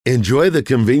Enjoy the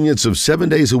convenience of 7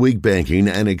 days a week banking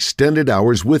and extended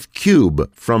hours with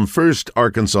Cube from First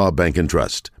Arkansas Bank and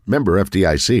Trust. Member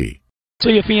FDIC.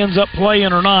 See if he ends up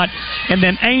playing or not. And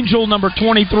then Angel, number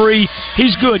 23,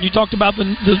 he's good. You talked about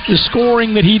the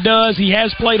scoring that he does. He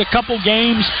has played a couple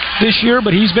games this year,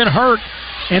 but he's been hurt.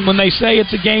 And when they say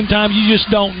it's a game time, you just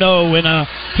don't know. And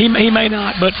he may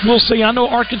not, but we'll see. I know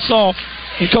Arkansas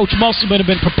and Coach Musselman have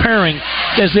been preparing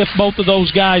as if both of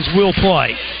those guys will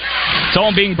play. It's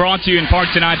all being brought to you in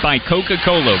part tonight by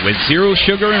Coca-Cola with zero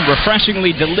sugar and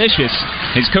refreshingly delicious.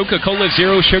 Is Coca-Cola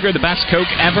Zero Sugar the best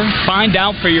Coke ever? Find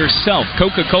out for yourself.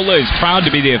 Coca-Cola is proud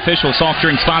to be the official soft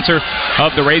drink sponsor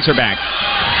of the Razorback.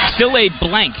 Still a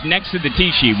blank next to the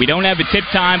tee sheet. We don't have a tip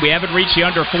time. We haven't reached the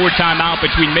under 4 timeout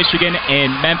between Michigan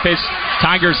and Memphis.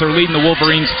 Tigers are leading the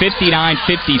Wolverines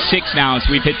 59-56 now as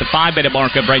we've hit the 5-minute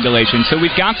mark of regulation. So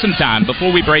we've got some time.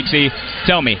 Before we break, Z,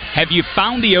 tell me, have you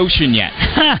found the ocean yet?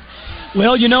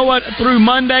 Well, you know what? Through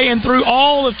Monday and through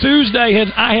all of Tuesday,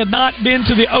 I had not been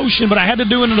to the ocean, but I had to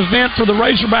do an event for the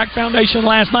Razorback Foundation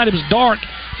last night. It was dark,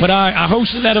 but I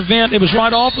hosted that event. It was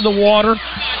right off of the water.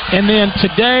 And then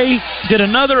today, did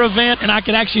another event, and I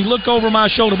could actually look over my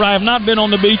shoulder. But I have not been on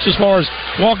the beach as far as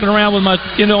walking around with my,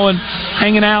 and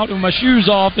hanging out with my shoes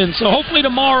off. And so hopefully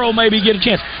tomorrow maybe get a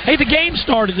chance. Hey, the game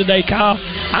started today, Kyle.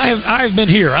 I have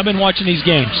been here. I've been watching these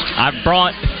games. I've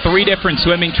brought 3 different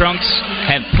swimming trunks,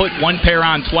 have put one pair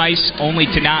on twice, only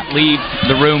to not leave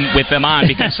the room with them on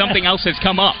because something else has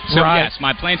come up. So, right. Yes,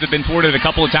 my plans have been thwarted a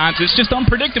couple of times. It's just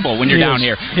unpredictable when you're down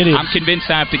here. It is. I'm convinced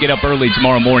I have to get up early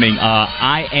tomorrow morning.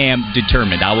 I am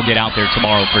determined. I will get out there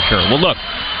tomorrow for sure. Well, look,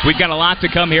 we've got a lot to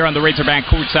come here on the Razorback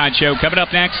Courtside Show. Coming up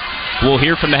next, we'll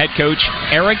hear from the head coach,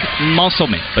 Eric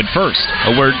Musselman. But first,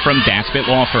 a word from Daspit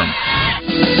Law Firm.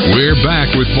 We're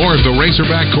back with more of the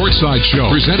Razorback Courtside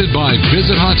Show, presented by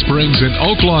Visit Hot Springs and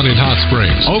Oaklawn in Hot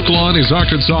Springs. Oaklawn is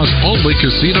Arkansas's only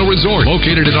casino resort,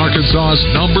 located in Arkansas's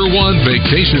 #1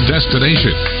 vacation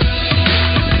destination.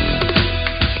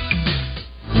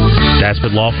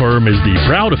 Daspit Law Firm is the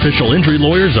proud official injury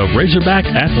lawyers of Razorback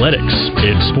Athletics.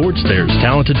 In sports, there's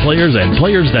talented players and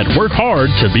players that work hard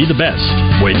to be the best.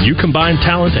 When you combine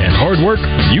talent and hard work,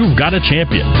 you've got a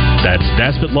champion. That's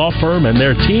Daspit Law Firm and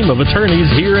their team of attorneys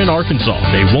here in Arkansas.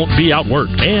 They won't be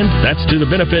outworked, and that's to the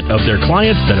benefit of their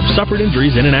clients that have suffered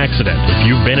injuries in an accident. If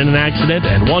you've been in an accident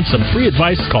and want some free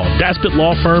advice, call Daspit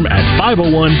Law Firm at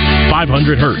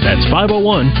 501-500-HURT. That's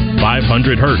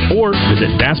 501-500-HURT, or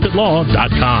visit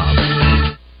DaspitLaw.com.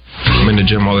 I'm in the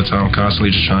gym all the time,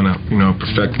 constantly just trying to,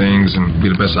 perfect things and be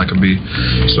the best I can be.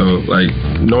 So,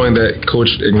 knowing that Coach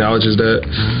acknowledges that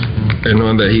and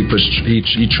knowing that he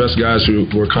trusts guys who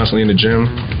are constantly in the gym,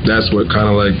 that's what kind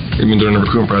of even during the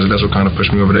recruiting process, that's what kind of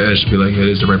pushed me over the edge to be like, hey,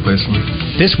 this is the right place for me.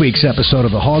 This week's episode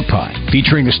of The Hog Pod,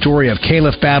 featuring the story of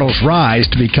Caleb Battle's rise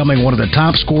to becoming one of the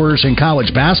top scorers in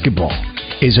college basketball,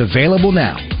 is available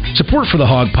now. Support for The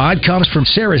Hog Pod comes from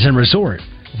Saracen Resort,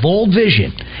 Bold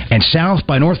Vision, and South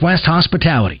by Northwest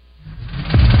Hospitality.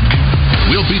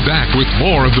 We'll be back with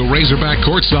more of the Razorback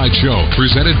Courtside Show,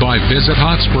 presented by Visit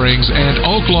Hot Springs and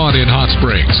Oaklawn in Hot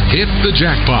Springs. Hit the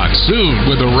jackpot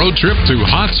soon with a road trip to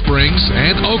Hot Springs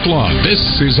and Oaklawn. This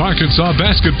is Arkansas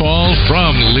basketball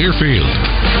from Learfield.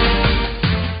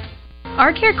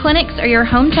 Our Care Clinics are your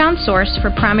hometown source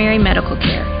for primary medical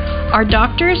care. Our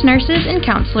doctors, nurses, and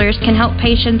counselors can help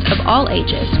patients of all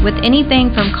ages with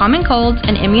anything from common colds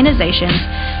and immunizations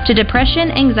to depression,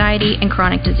 anxiety, and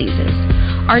chronic diseases.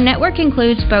 Our network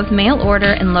includes both mail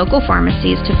order and local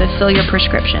pharmacies to fulfill your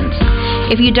prescriptions.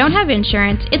 If you don't have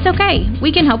insurance, it's okay.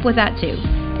 We can help with that too.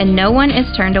 And no one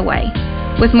is turned away.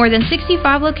 With more than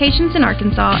 65 locations in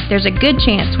Arkansas, there's a good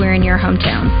chance we're in your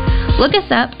hometown. Look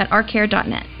us up at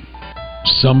ourcare.net.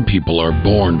 Some people are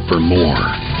born for more.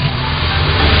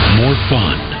 More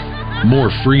fun,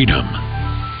 more freedom,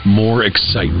 more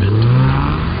excitement.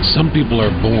 Some people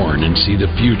are born and see the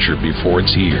future before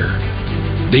it's here.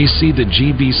 They see the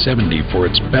GB70 for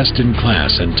its best in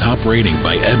class and top rating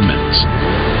by Edmunds.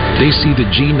 They see the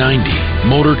G90,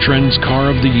 Motor Trend's Car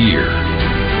of the Year.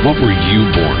 What were you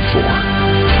born for?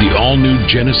 The all-new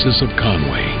Genesis of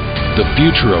Conway, the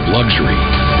future of luxury.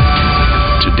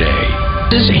 Today.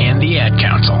 This and the Ad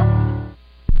Council.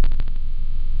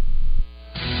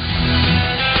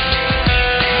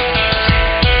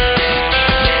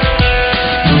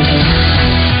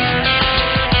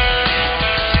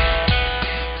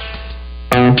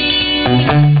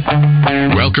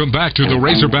 Welcome back back to the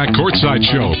Razorback Courtside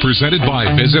Show, presented by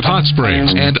Visit Hot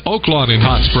Springs and Oaklawn in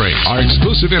Hot Springs. Our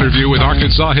exclusive interview with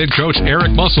Arkansas head coach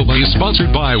Eric Musselman is sponsored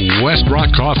by West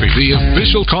Rock Coffee, the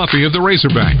official coffee of the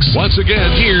Razorbacks. Once again,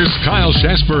 here's Kyle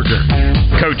Shaeffer.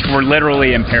 Coach, we're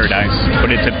literally in paradise, but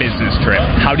it's a business trip.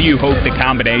 How do you hope the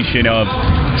combination of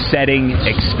setting,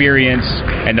 experience,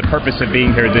 and the purpose of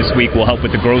being here this week will help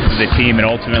with the growth of the team and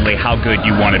ultimately how good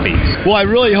you want to be? Well, I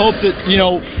really hope that,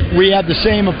 we have the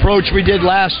same approach we did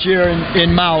last year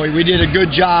in Maui. We did a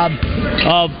good job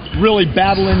of really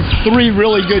battling 3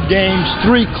 really good games,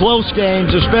 3 close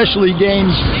games, especially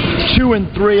games 2 and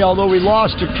 3. Although we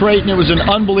lost to Creighton, it was an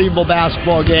unbelievable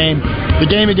basketball game. The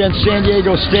game against San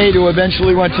Diego State, who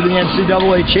eventually went to the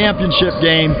NCAA championship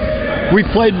game, we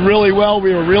played really well.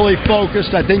 We were really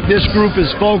focused. I think this group is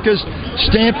focused.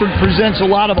 Stanford presents a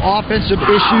lot of offensive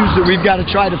issues that we've got to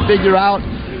try to figure out.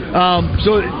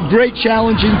 So great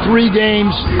challenging 3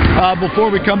 games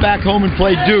before we come back home and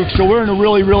play Duke. So we're in a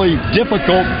really, really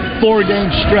difficult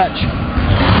 4-game stretch.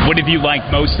 What have you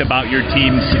liked most about your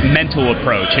team's mental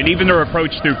approach and even their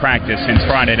approach through practice since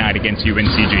Friday night against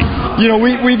UNCG?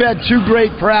 We've had 2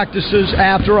 great practices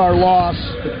after our loss,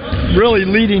 really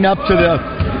leading up to the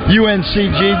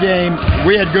UNCG game.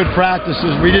 We had good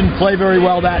practices. We didn't play very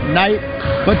well that night,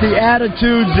 but the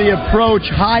attitudes, the approach,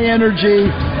 high energy.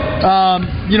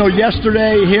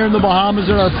 Yesterday here in the Bahamas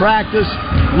in our practice,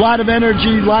 a lot of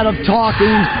energy, a lot of talking,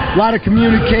 a lot of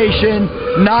communication.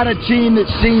 Not a team that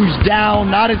seems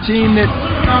down, not a team that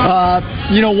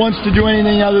wants to do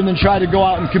anything other than try to go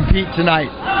out and compete tonight.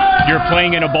 You're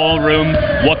playing in a ballroom.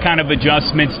 What kind of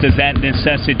adjustments does that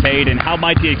necessitate, and how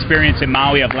might the experience in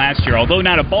Maui of last year, although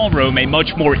not a ballroom, a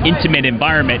much more intimate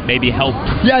environment, maybe help?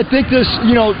 Yeah, I think this,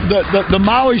 the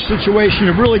Maui situation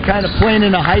of really kind of playing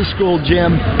in a high school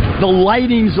gym, the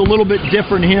lighting's a little bit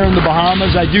different here in the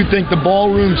Bahamas. I do think the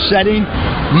ballroom setting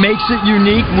makes it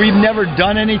unique. We've never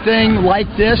done anything like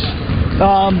this.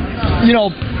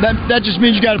 That just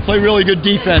means you got to play really good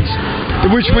defense,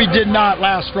 which we did not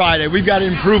last Friday. We've got to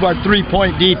improve our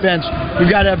 3-point defense. We've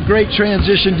got to have great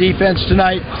transition defense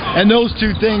tonight, and those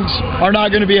 2 things are not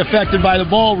going to be affected by the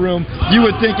ballroom. You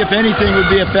would think if anything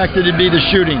would be affected, it'd be the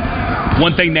shooting.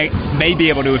 One thing that may be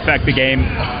able to affect the game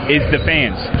is the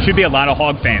fans. Should be a lot of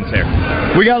Hog fans there.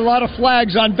 We got a lot of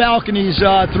flags on balconies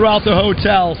throughout the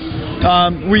hotel.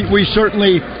 We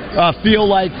certainly feel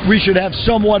like we should have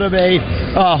somewhat of a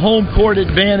home court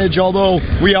advantage, although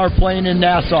we are playing in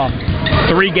Nassau.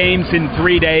 3 games in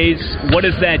 3 days. What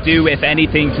does that do, if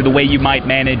anything, to the way you might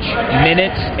manage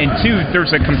minutes? And 2,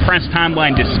 there's a compressed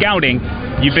timeline to scouting.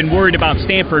 You've been worried about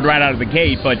Stanford right out of the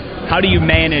gate, but how do you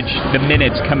manage the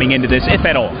minutes coming into this, if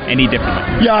at all, any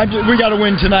differently? Yeah, we got to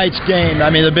win tonight's game.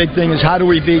 I mean, the big thing is how do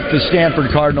we beat the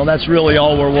Stanford Cardinal? That's really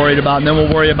all we're worried about, and then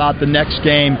we'll worry about the next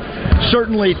game.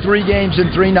 Certainly 3 games in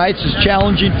 3 nights is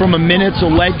challenging from a minutes, a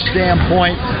leg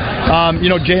standpoint.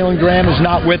 Jalen Graham is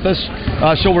not with us,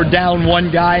 so we're down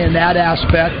 1 guy in that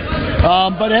aspect.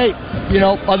 But hey,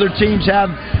 other teams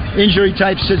have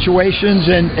injury-type situations,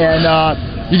 and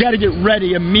you got to get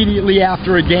ready immediately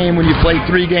after a game when you play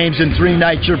 3 games in 3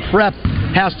 nights. Your prep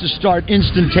has to start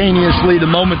instantaneously the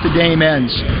moment the game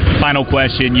ends. Final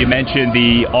question. You mentioned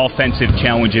the offensive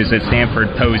challenges that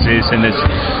Stanford poses and this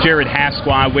Jared Haas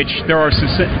squad, which there are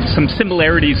some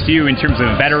similarities to you in terms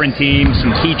of veteran teams,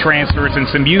 some key transfers, and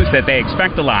some youth that they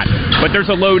expect a lot. But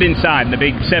there's a load inside, and the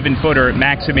big 7-footer,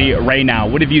 Maxime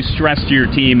Reynaud. What have you stressed to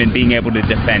your team in being able to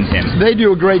defend him? They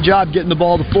do a great job getting the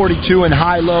ball to 42 in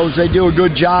high lows. They do a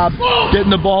good job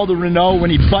getting the ball to Reynaud when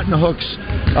he button hooks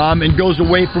and goes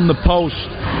away from the post.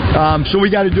 So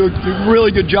we got to do a really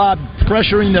good job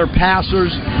pressuring their passers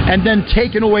and then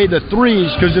taking away the threes,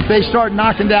 because if they start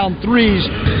knocking down threes,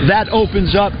 that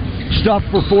opens up stuff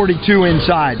for 42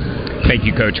 inside. Thank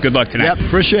you, Coach. Good luck tonight. Yep,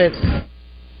 appreciate it.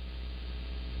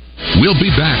 We'll be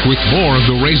back with more of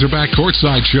the Razorback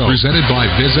Courtside Show, presented by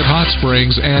Visit Hot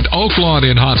Springs and Oaklawn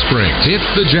in Hot Springs. Hit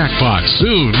the jackpot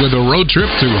soon with a road trip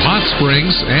to Hot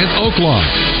Springs and Oaklawn.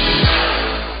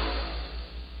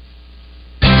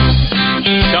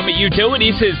 Summit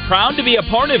Utilities is proud to be a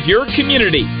part of your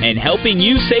community, and helping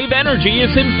you save energy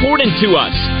is important to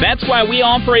us. That's why we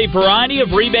offer a variety of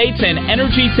rebates and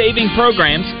energy-saving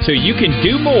programs so you can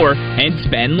do more and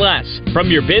spend less.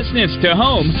 From your business to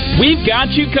home, we've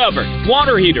got you covered.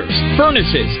 Water heaters,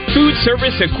 furnaces, food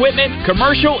service equipment,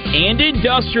 commercial and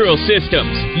industrial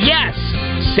systems. Yes!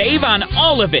 Save on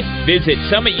all of it. Visit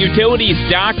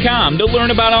SummitUtilities.com to learn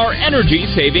about our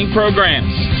energy-saving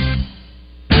programs.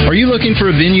 Are you looking for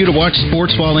a venue to watch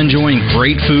sports while enjoying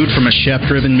great food from a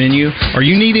chef-driven menu? Are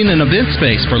you needing an event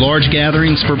space for large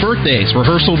gatherings, for birthdays,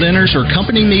 rehearsal dinners, or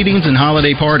company meetings and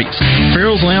holiday parties?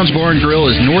 Farrell's Lounge Bar and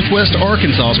Grill is Northwest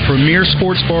Arkansas's premier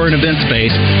sports bar and event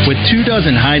space with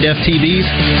 24 high-def TVs,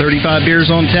 35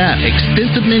 beers on tap,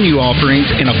 extensive menu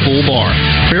offerings, and a full bar.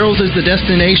 Farrell's is the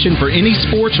destination for any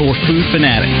sports or food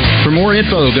fanatic. For more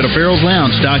info, go to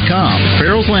farrellslounge.com.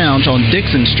 Farrell's Lounge on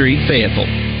Dixon Street, Fayetteville.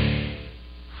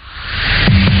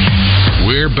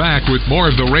 We're back with more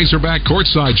of the Razorback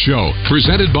Courtside Show,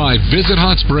 presented by Visit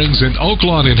Hot Springs and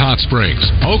Oaklawn in Hot Springs.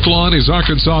 Oaklawn is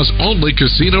Arkansas's only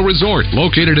casino resort,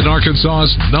 located in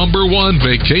Arkansas's #1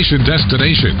 vacation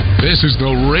destination. This is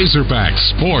the Razorback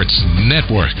Sports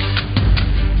Network.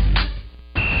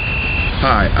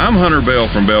 Hi, I'm Hunter Bell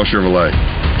from Bell Chevrolet.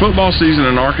 Football season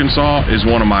in Arkansas is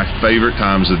one of my favorite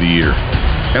times of the year.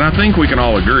 And I think we can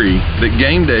all agree that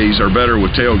game days are better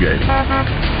with tailgating.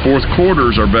 Fourth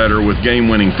quarters are better with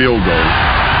game-winning field goals.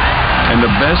 And the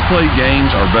best played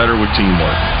games are better with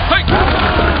teamwork.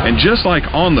 And just like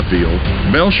on the field,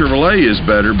 Bell Chevrolet is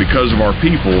better because of our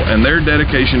people and their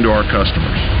dedication to our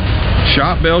customers.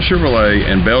 Shop Bell Chevrolet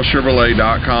and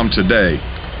BellChevrolet.com today.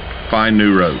 Find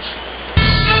new roads.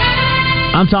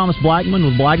 I'm Thomas Blackman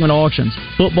with Blackman Auctions.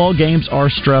 Football games are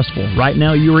stressful. Right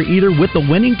now, you are either with the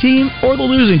winning team or the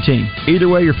losing team. Either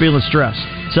way, you're feeling stressed.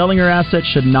 Selling your assets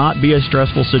should not be a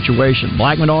stressful situation.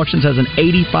 Blackman Auctions has an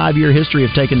 85-year history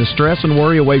of taking the stress and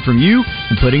worry away from you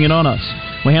and putting it on us.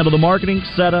 We handle the marketing,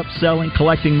 setup, selling,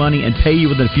 collecting money, and pay you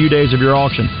within a few days of your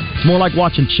auction. It's more like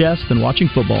watching chess than watching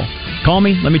football. Call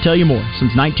me, let me tell you more.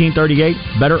 Since 1938,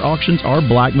 better auctions are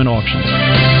Blackman Auctions.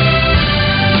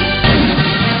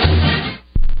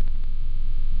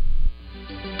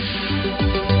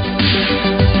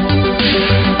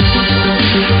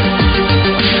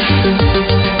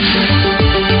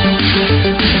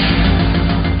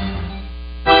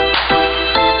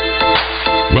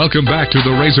 Welcome back to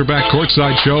the Razorback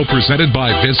Courtside Show, presented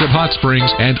by Visit Hot Springs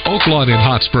and Oaklawn in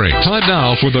Hot Springs. Time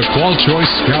now for the Qual Choice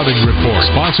Scouting Report,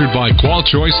 sponsored by Qual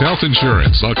Choice Health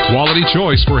Insurance, a quality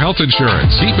choice for health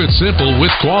insurance. Keep it simple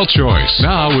with Qual Choice.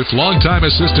 Now, with longtime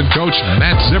assistant coach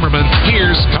Matt Zimmerman,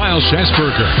 here's Kyle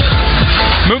Schasberger.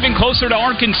 Moving closer to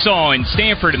Arkansas and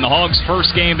Stanford in the Hogs'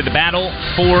 first game of the battle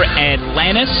for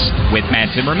Atlantis, with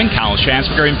Matt Zimmerman, Kyle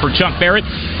Schasberger in for Chuck Barrett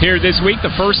here this week.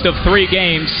 The first of 3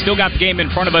 games. Still got the game in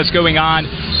front of us going on.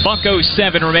 Bucko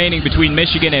 7 remaining between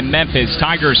Michigan and Memphis.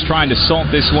 Tigers trying to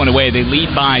salt this one away. They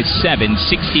lead by 7,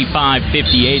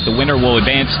 65-58. The winner will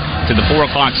advance to the 4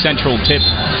 o'clock Central tip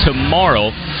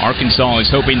tomorrow. Arkansas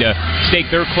is hoping to stake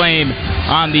their claim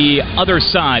on the other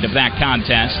side of that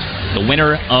contest. The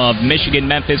winner of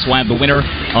Michigan-Memphis will have the winner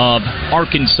of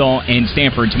Arkansas and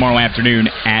Stanford tomorrow afternoon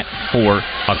at 4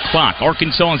 o'clock.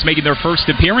 Arkansas is making their first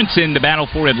appearance in the battle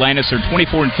for Atlantis. They're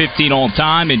 24-15 all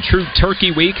time in true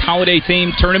Turkey Week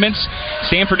holiday-themed tournaments.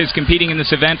 Stanford is competing in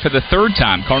this event for the 3rd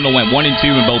time. Cardinal went 1-2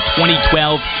 in both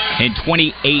 2012 and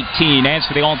 2018. As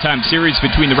for the all-time series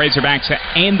between the Razorbacks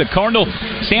and the Cardinal,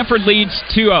 Stanford leads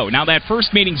 2-0. Now, that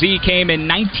first meeting, Z, came in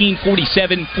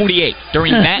 1947-48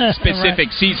 during that specific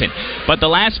right. season. But the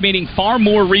last meeting, far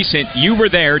more recent, you were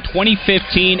there,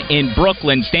 2015 in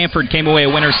Brooklyn. Stanford came away a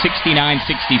winner 69-66.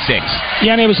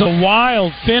 Yeah, and it was a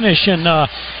wild finish, and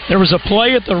there was a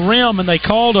play at the rim, and they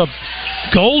called a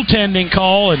goaltending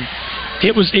call, and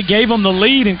it gave them the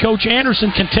lead, and Coach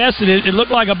Anderson contested it. It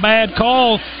looked like a bad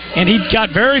call, and he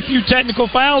got very few technical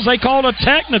fouls. They called a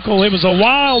technical. It was a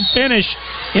wild finish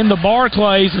in the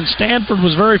Barclays, and Stanford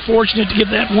was very fortunate to get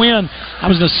that win. I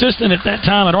was an assistant at that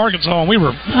time at Arkansas, and we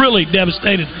were really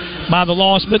devastated by the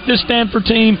loss. But this Stanford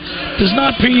team does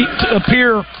not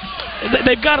appear...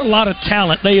 They've got a lot of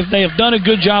talent. They have done a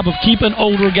good job of keeping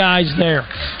older guys there.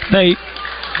 They...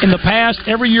 In the past,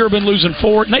 every year have been losing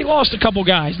 4. And they lost a couple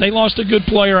guys. They lost a good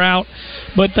player out,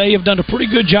 but they have done a pretty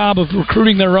good job of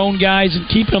recruiting their own guys and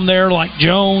keeping them there, like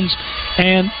Jones.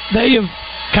 And they have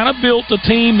kind of built a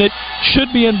team that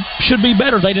should be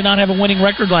better. They did not have a winning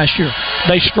record last year.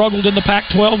 They struggled in the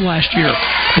Pac-12 last year.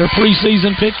 Their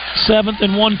preseason picked 7th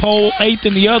in one poll, 8th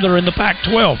in the other in the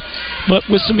Pac-12. But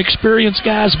with some experienced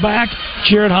guys back,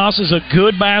 Jared Haas is a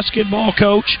good basketball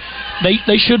coach.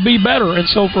 They should be better. And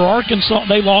so for Arkansas,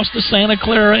 they lost to Santa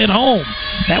Clara at home.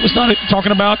 That was not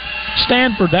talking about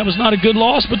Stanford. That was not a good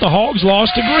loss, but the Hogs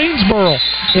lost to Greensboro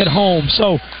at home.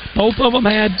 So both of them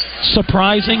had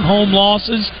surprising home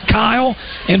losses, Kyle,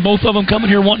 and both of them coming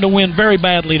here wanting to win very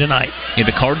badly tonight. Yeah,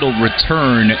 the Cardinal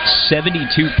return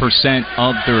 72%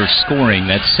 of their scoring.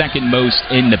 That's second most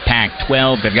in the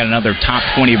Pac-12. They've got another top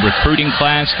 20 recruit recruiting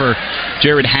class for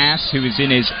Jared Haas, who is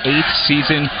in his 8th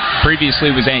season.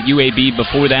 Previously was at UAB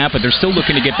before that, but they're still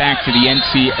looking to get back to the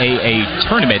NCAA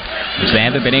tournament, which they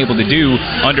haven't been able to do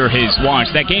under his watch.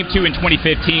 That game, too, in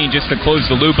 2015, just to close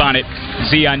the loop on it,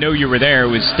 Z, I know you were there,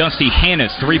 it was Dusty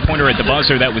Hanna's three-pointer at the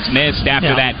buzzer that was missed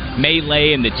after that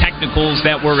melee and the technicals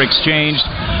that were exchanged.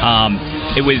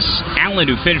 It was Allen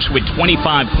who finished with 25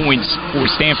 points for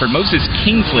Stanford. Moses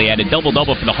Kingsley had a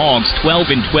double-double for the Hogs,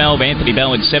 12 and 12. Anthony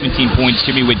Bell had 17 points.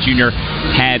 Jimmy Witt Jr.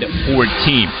 had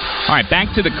 14. All right,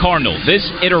 back to the Cardinals. This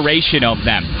iteration of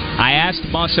them. I asked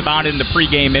Muss about it in the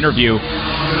pregame interview.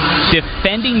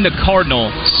 Defending the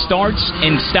Cardinal starts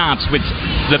and stops with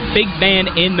the big man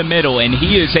in the middle, and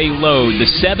he is a load. The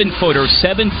 7-footer,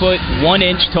 7 foot 1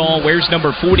 inch tall, wears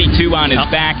number 42 on his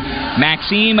back.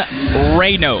 Maxime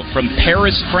Reynaud from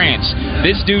Paris, France.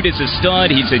 This dude is a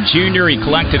stud. He's a junior. He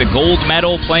collected a gold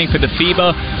medal playing for the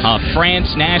FIBA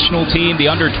France national team. The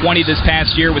under-20 this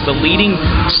past year was the leading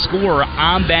scorer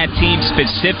on that team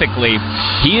specifically.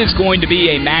 He is going to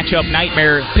be a matchup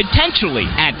nightmare potentially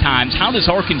at times. How does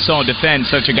Arkansas defend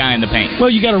such a guy in the paint? Well,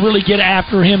 you got to really get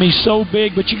after him. He's so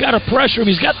big, but you got to pressure him.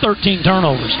 He's got 13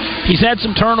 turnovers. He's had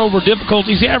some turnover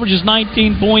difficulties. He averages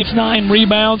 19 points, 9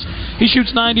 rebounds. He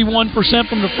shoots 91%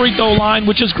 from the free throw line,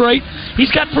 which is great.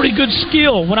 He's got pretty good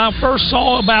skill. When I first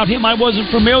saw about him, I wasn't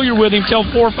familiar with him until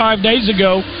 4 or 5 days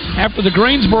ago after the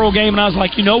Greensboro game, and I was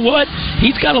like, you know what?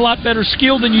 He's got a lot better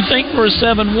skill than you think for a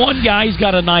 7'1" guy. He's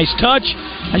got a nice touch.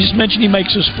 I just mentioned he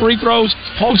makes his free throws.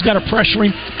 Hog's got to pressure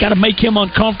him, got to make him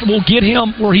uncomfortable, get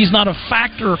him where he's not a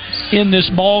factor in this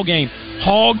ball game.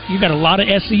 Hog, you got a lot of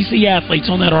SEC athletes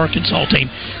on that Arkansas team.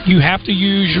 You have to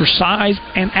use your size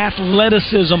and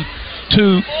athleticism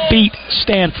to beat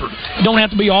Stanford. It don't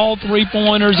have to be all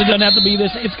three-pointers. It doesn't have to be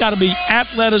this. It's got to be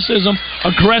athleticism,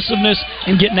 aggressiveness,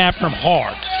 and getting after them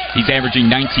hard. He's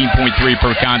averaging 19.3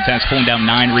 per contest, pulling down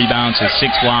 9 rebounds, has 6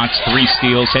 blocks, 3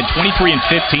 steals, had 23 and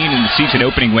 15 in the season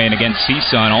opening win against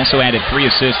CSUN. Also added 3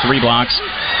 assists, 3 blocks,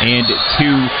 and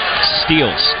 2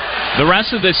 steals. The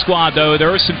rest of this squad, though,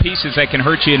 there are some pieces that can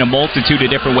hurt you in a multitude of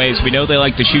different ways. We know they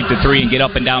like to shoot the 3 and get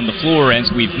up and down the floor,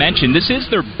 as we've mentioned. This is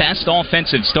their best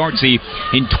offensive start, Z,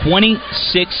 in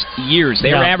 26 years.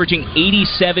 They are averaging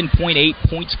 87.8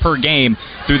 points per game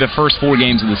through the first 4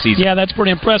 games of the season. Yeah, that's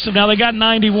pretty impressive. Now, they got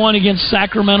 91 against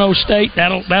Sacramento State.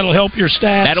 That'll help your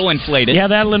stats. That'll inflate it. Yeah,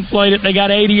 that'll inflate it. They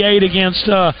got 88 against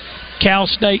Cal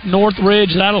State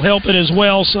Northridge. That'll help it as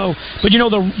well. So, but you know,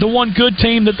 the one good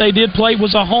team that they did play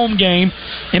was a home game.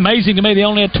 Amazing to me, they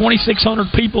only had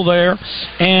 2,600 people there,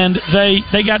 and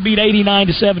they got beat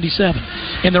 89-77.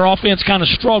 And their offense kind of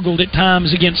struggled at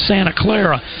times against Santa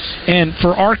Clara. And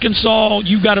for Arkansas,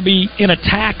 you've got to be in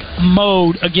attack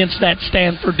mode against that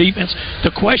Stanford defense. The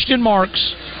question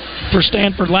marks for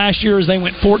Stanford last year as they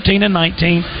went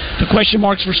 14-19. The question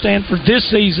marks for Stanford this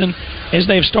season as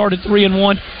they've started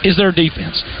 3-1 is their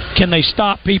defense. Can they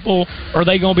stop people? Are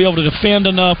they going to be able to defend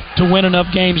enough to win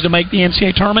enough games to make the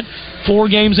NCAA tournament? 4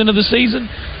 games into the season,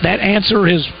 that answer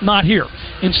is not here.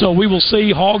 And so we will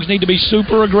see. Hogs need to be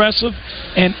super aggressive.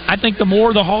 And I think the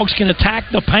more the Hogs can attack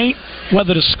the paint,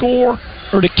 whether to score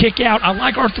or to kick out. I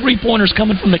like our three-pointers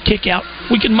coming from the kick out.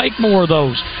 We can make more of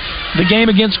those. The game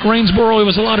against Greensboro, it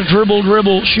was a lot of dribble,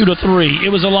 shoot a 3. It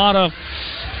was a lot of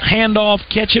handoff,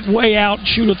 catch it way out,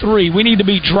 shoot a 3. We need to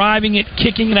be driving it,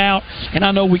 kicking it out, and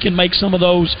I know we can make some of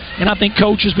those. And I think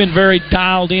Coach has been very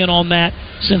dialed in on that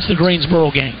since the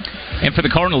Greensboro game. And for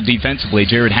the Cardinal defensively,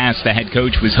 Jared Haas, the head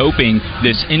coach, was hoping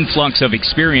this influx of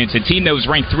experience, a team that was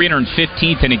ranked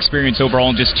 315th in experience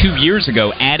overall just 2 years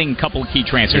ago, adding a couple of key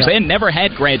transfers. They had never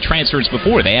had grad transfers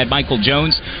before. They had Michael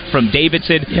Jones from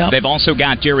Davidson. They've also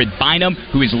got Jared Bynum,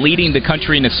 who is leading the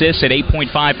country in assists at 8.5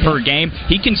 per game.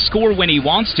 He can score when he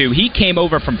wants to. He came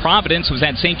over from Providence, was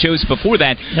at St. Joe's before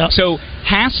that. So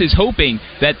Haas is hoping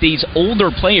that these older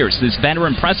players, this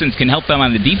veteran presence, can help them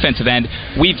on the defensive end.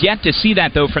 We've yet to see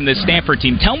that, though, from this Stanford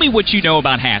team. Tell me what you know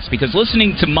about Haas, because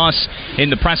listening to Muss in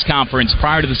the press conference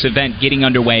prior to this event getting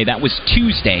underway, that was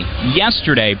Tuesday.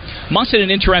 Yesterday, Muss had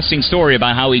an interesting story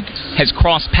about how he has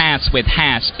crossed paths with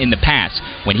Haas in the past.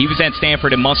 When he was at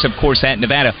Stanford and Muss, of course, at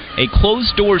Nevada, a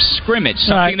closed-door scrimmage,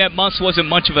 something that Muss wasn't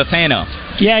much of a fan of.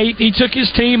 Yeah, he took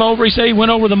his team over. He said he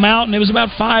went over the mountain. It was about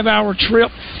a 5-hour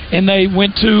trip, and they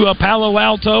went to Palo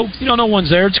Alto. You know, no one's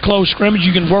there. It's closed scrimmage.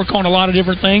 You can work on a lot of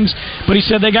different things. But he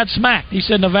said they got smacked. He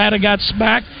said Nevada got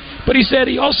smacked. But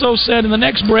he also said in the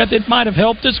next breath it might have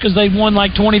helped us because they won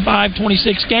like 25,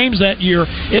 26 games that year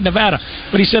in Nevada.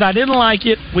 But he said, I didn't like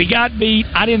it. We got beat.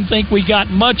 I didn't think we got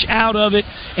much out of it,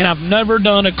 and I've never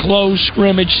done a closed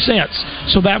scrimmage since.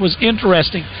 So that was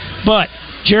interesting. But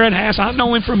Jared Hass, I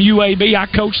know him from UAB. I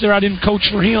coached there. I didn't coach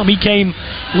for him. He came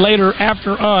later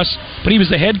after us, but he was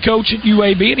the head coach at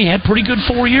UAB, and he had pretty good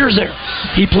 4 years there.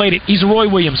 He played it. He's a Roy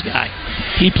Williams guy.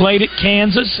 He played at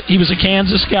Kansas. He was a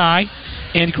Kansas guy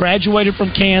and graduated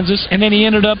from Kansas, and then he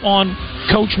ended up on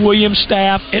Coach Williams'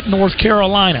 staff at North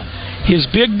Carolina. His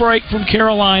big break from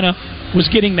Carolina was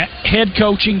getting that head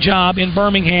coaching job in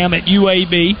Birmingham at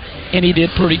UAB, and he did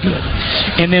pretty good.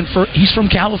 And then he's from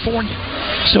California,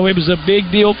 so it was a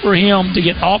big deal for him to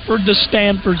get offered the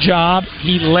Stanford job.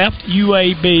 He left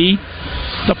UAB.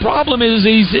 The problem is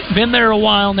he's been there a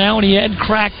while now, and he hadn't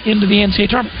cracked into the NCAA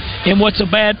tournament. And what's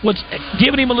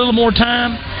giving him a little more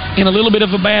time and a little bit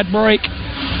of a bad break,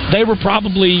 they were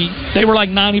like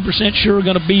 90% sure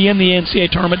going to be in the NCAA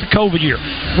tournament the COVID year.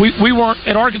 We weren't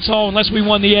at Arkansas unless we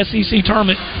won the SEC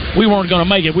tournament. We weren't going to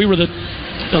make it. We were the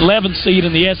 11th seed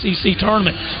in the SEC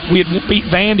tournament. We had beat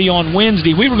Vandy on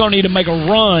Wednesday. We were going to need to make a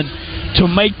run to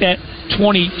make that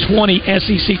 2020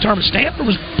 SEC tournament. Stanford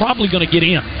was probably going to get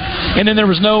in, and then there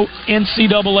was no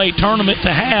NCAA tournament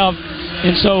to have.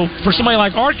 And so for somebody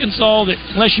like Arkansas, that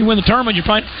unless you win the tournament,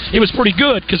 it was pretty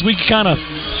good because we could kind of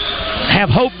have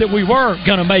hope that we were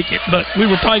going to make it, but we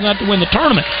were probably going to have to win the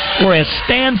tournament. Whereas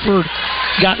Stanford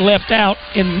got left out,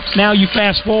 and now you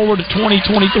fast forward to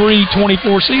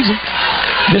 2023-24 season,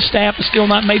 this staff has still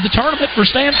not made the tournament for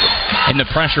Stanford. And the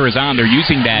pressure is on. They're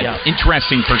using that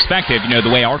interesting perspective,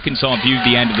 the way Arkansas viewed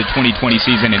the end of the 2020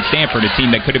 season, and Stanford, a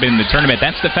team that could have been in the tournament.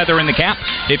 That's the feather in the cap,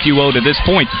 if you will, to this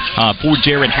point for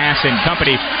Jared Hass and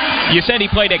company. You said he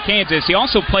played at Kansas. He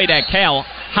also played at Cal.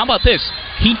 How about this?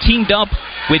 He teamed up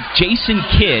with Jason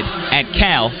Kidd at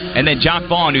Cal, and then Jock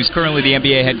Vaughn, who's currently the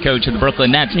NBA head coach of the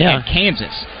Brooklyn Nets, at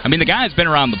Kansas. I mean, the guy's been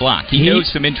around the block. He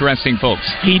knows some interesting folks.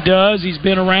 He does. He's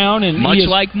been around. And much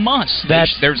like Muss.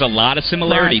 There's a lot of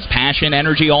similarities. Right. Passion,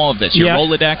 energy, all of this. Your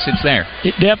Rolodex, it's there.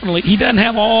 It definitely. He doesn't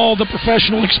have all the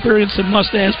professional experience that Muss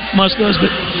does,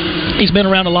 but he's been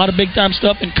around a lot of big-time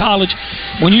stuff in college.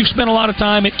 When you've spent a lot of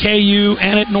time at KU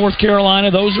and at North Carolina,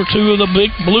 those are two of the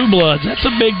big blue bloods. That's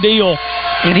a big deal.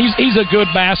 And he's a good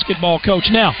basketball coach.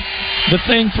 Now, the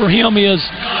thing for him is,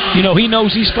 he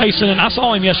knows he's facing, and I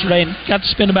saw him yesterday and got to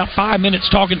spend about 5 minutes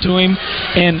talking to him.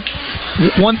 And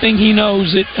one thing he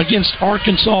knows that against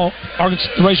Arkansas,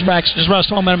 the Razorbacks, just what I was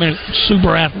talking about,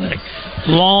 super athletic.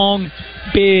 Long,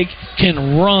 big,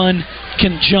 can run,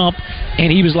 can jump.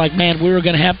 And he was like, man, we're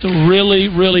going to have to really,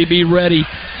 really be ready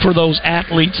for those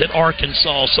athletes at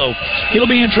Arkansas. So it'll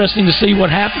be interesting to see what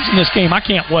happens in this game. I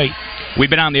can't wait. We've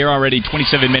been on the air already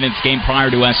 27 minutes. Game prior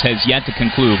to us has yet to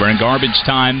conclude. We're in garbage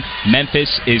time.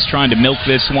 Memphis is trying to milk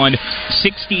this one.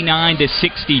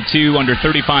 69-62, under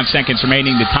 35 seconds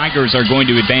remaining. The Tigers are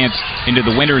going to advance into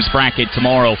the winner's bracket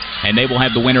tomorrow, and they will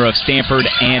have the winner of Stanford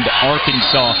and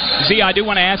Arkansas. See, I do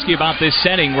want to ask you about this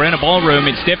setting. We're in a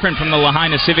ballroom. It's different from the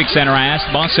Lahaina Civic Center. I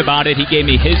asked Bus about it. He gave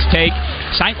me his take.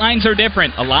 Sightlines are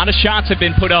different. A lot of shots have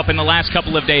been put up in the last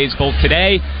couple of days, both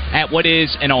today at what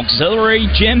is an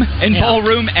auxiliary gym and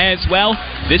ballroom as well.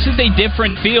 This is a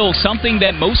different feel, something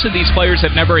that most of these players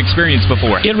have never experienced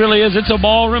before. It really is. It's a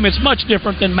ballroom. It's much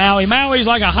different than Maui. Maui's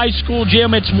like a high school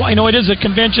gym. It's it is a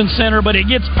convention center, but it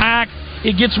gets packed.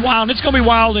 It gets wild. It's going to be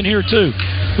wild in here too.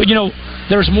 But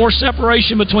there's more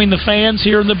separation between the fans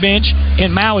here on the bench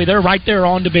and Maui. They're right there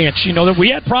on the bench. We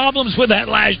had problems with that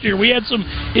last year. We had some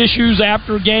issues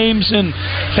after games and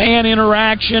fan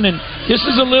interaction, and this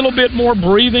is a little bit more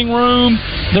breathing room.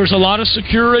 There's a lot of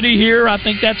security here. I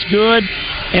think that's good.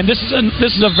 And this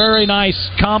is a very nice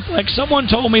complex. Someone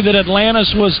told me that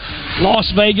Atlantis was Las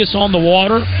Vegas on the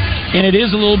water, and it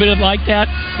is a little bit like that.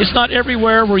 It's not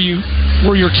everywhere where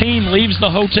your team leaves the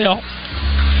hotel.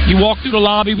 You walk through the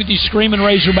lobby with these screaming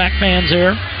Razorback fans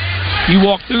there. You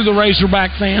walk through the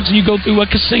Razorback fans, and you go through a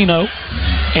casino,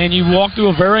 and you walk through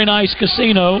a very nice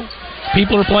casino.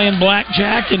 People are playing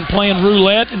blackjack and playing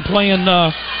roulette and playing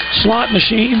slot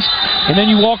machines. And then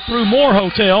you walk through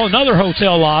another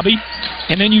hotel lobby,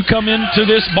 and then you come into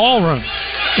this ballroom.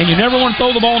 And you never want to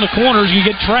throw the ball in the corners. You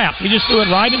get trapped. You just threw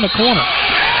it right in the corner.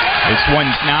 This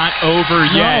one's not over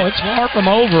yet. No, it's far from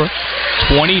over.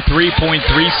 23.3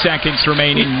 seconds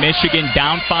remaining. Michigan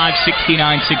down 5,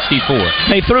 69-64.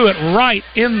 They threw it right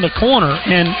in the corner,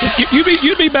 and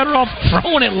you'd be better off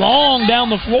throwing it long down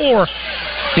the floor.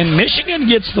 And Michigan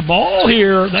gets the ball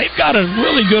here. They've got a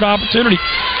really good opportunity.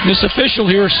 This official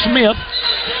here, Smith,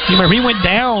 you remember he went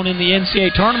down in the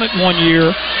NCAA tournament one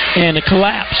year, and it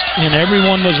collapsed, and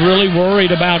everyone was really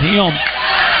worried about him.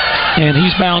 And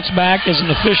he's bounced back as an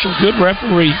official, good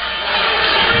referee.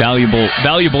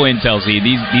 Valuable intel, Z.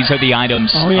 These are the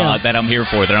items that I'm here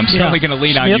for, that I'm certainly going to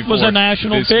lean on you for. Smith was a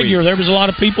national figure. Week. There was a lot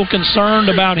of people concerned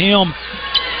about him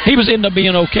he was ended up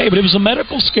being okay, but it was a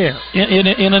medical scare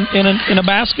in a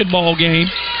basketball game.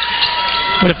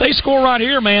 But if they score right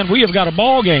here, man, we have got a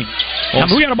ball game. I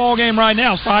mean, we got a ball game right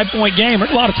now. It's a 5-point game. There's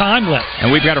a lot of time left.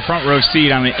 And we've got a front row seat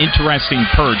on an interesting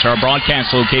perch. Our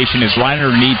broadcast location is right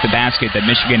underneath the basket that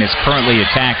Michigan is currently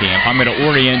attacking. If I'm going to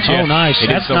orient you, nice.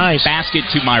 That's the nice. basket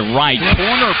to my right.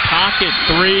 Corner pocket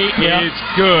three is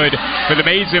good for the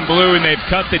Maize and Blue, and they've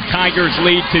cut the Tigers'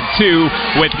 lead to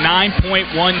 2 with 9.1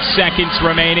 seconds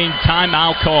remaining.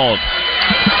 Timeout called.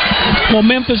 Well,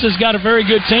 Memphis has got a very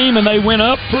good team, and they went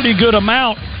up pretty good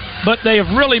amount, but they have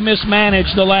really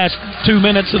mismanaged the last 2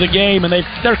 minutes of the game, and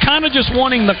they're kind of just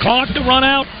wanting the clock to run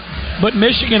out, but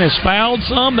Michigan has fouled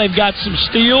some. They've got some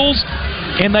steals,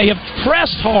 and they have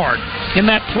pressed hard. In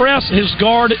that press, his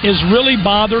guard has really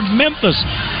bothered Memphis.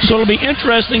 So it'll be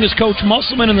interesting as Coach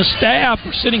Musselman and the staff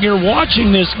are sitting here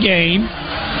watching this game.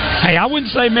 Hey, I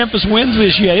wouldn't say Memphis wins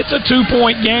this yet. It's a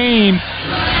 2-point game,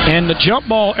 and the jump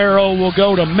ball arrow will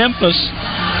go to Memphis,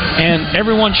 and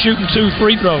everyone's shooting 2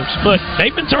 free throws. But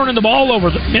they've been turning the ball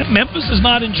over. Memphis has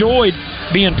not enjoyed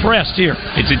being pressed here.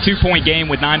 It's a 2-point game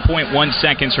with 9.1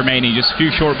 seconds remaining. Just a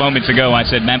few short moments ago, I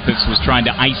said Memphis was trying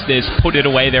to ice this, put it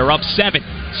away. They're up 7,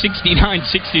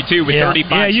 69-62 with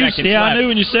 35 seconds left. I knew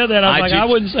when you said that. I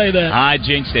wouldn't say that. I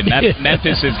jinxed it.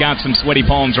 Memphis has got some sweaty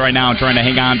palms right now trying to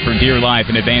hang on for dear life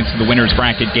in advance of the winner's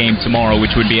bracket game tomorrow,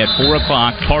 which would be at 4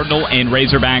 o'clock. Cardinal and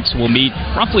Razorbacks will meet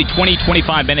roughly 20-25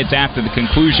 minutes after the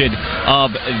conclusion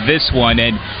of this one.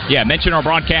 And, mention our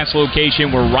broadcast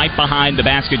location. We're right behind the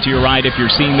basket to your right. If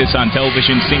you're seeing this on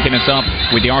television, syncing us up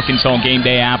with the Arkansas Game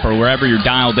Day app or wherever you're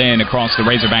dialed in across the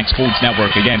Razorback Sports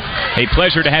Network. Again, a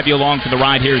pleasure to have you along for the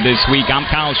ride here this week. I'm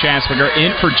Kyle Schasberger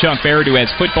in for Chuck Barrett, who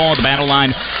has football. The Battle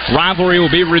Line rivalry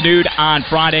will be renewed on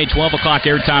Friday, 12 o'clock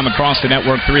airtime across the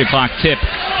network, 3 o'clock tip,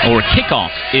 or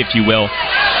kickoff, if you will,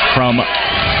 from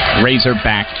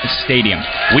Razorback Stadium.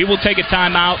 We will take a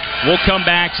timeout. We'll come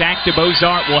back. Zach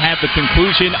DeBozart will have the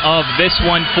conclusion of this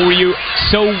one for you,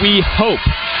 so we hope.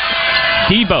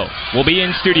 Debo will be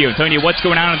in studio telling you what's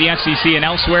going on in the SEC and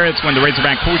elsewhere. It's when the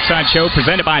Razorback Courtside Show,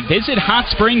 presented by Visit Hot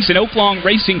Springs and Oaklawn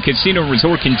Racing Casino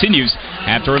Resort, continues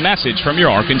after a message from your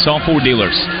Arkansas Ford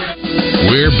dealers.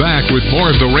 We're back with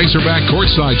more of the Razorback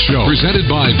Courtside Show, presented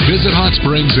by Visit Hot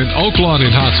Springs and Oaklawn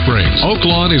in Hot Springs.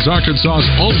 Oaklawn is Arkansas's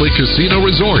only casino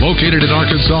resort, located in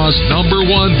Arkansas's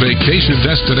 #1 vacation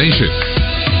destination.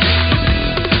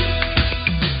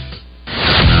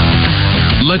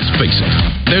 Let's face it,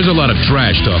 there's a lot of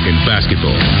trash talk in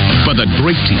basketball, but the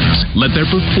great teams let their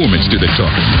performance do the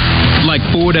talking. Like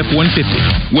Ford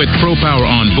F-150 with Pro Power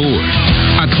on board,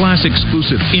 a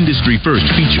class-exclusive industry-first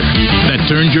feature that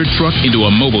turns your truck into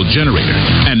a mobile generator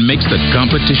and makes the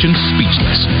competition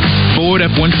speechless. Ford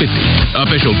F-150,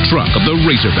 official truck of the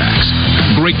Razorbacks.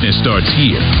 Greatness starts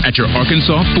here at your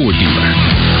Arkansas Ford dealer.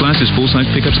 Class is full-size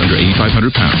pickups under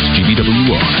 8,500 pounds.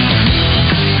 GVWR.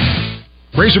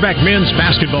 Razorback men's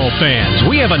basketball fans,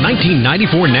 we have a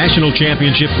 1994 National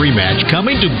Championship rematch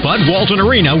coming to Bud Walton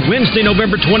Arena Wednesday,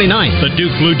 November 29th. The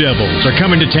Duke Blue Devils are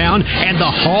coming to town, and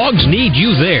the Hogs need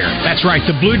you there. That's right,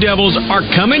 the Blue Devils are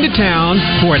coming to town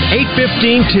for an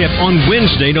 8:15 tip on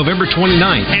Wednesday, November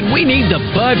 29th, and we need the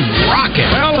Bud Rocket.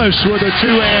 Ellis with a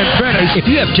two-hand finish. If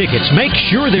you have tickets, make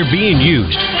sure they're being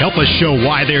used. Help us show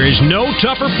why there is no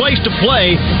tougher place to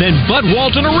play than Bud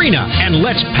Walton Arena, and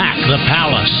let's pack the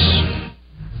Palace.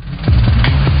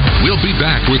 We'll be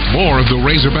back with more of the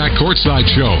Razorback Courtside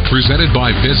Show, presented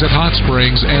by Visit Hot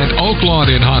Springs and Oaklawn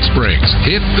in Hot Springs.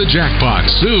 Hit the jackpot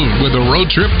soon with a road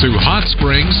trip to Hot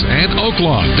Springs and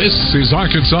Oaklawn. This is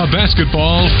Arkansas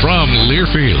basketball from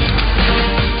Learfield.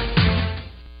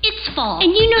 It's fall,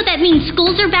 and you know that means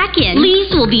schools are back in.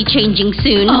 Leaves will be changing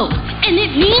soon. Oh, and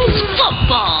it means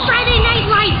football. Friday night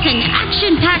lights and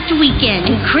action-packed weekend.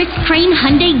 And Chris Crane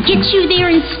Hyundai gets you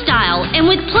there in style and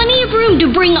with plenty of room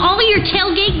to bring all your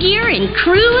tailgate gear and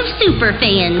crew of super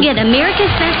fans. Get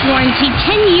America's Best Warranty,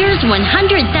 10 years,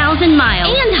 100,000 miles,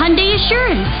 and Hyundai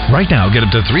Assurance. Right now, get up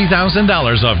to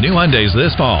 $3,000 off new Hyundais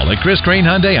this fall at Chris Crane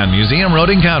Hyundai on Museum Road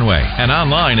in Conway and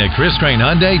online at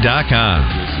chriscranehyundai.com.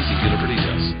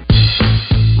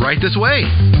 Right this way.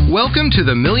 Welcome to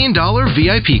the $1 Million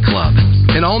VIP Club,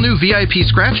 an all-new VIP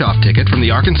scratch-off ticket from the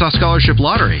Arkansas Scholarship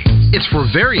Lottery. It's for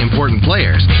very important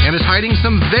players and is hiding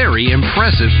some very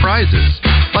impressive prizes,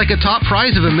 like a top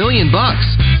prize of $1 million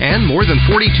and more than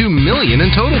 $42 million in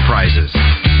total prizes.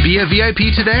 Be a VIP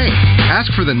today.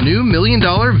 Ask for the new $1 Million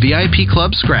VIP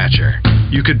Club Scratcher.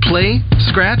 You could play,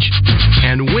 scratch,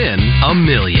 and win $1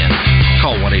 million.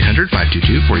 Call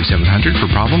 1-800-522-4700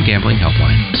 for Problem Gambling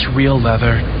Helpline. It's real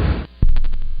leather.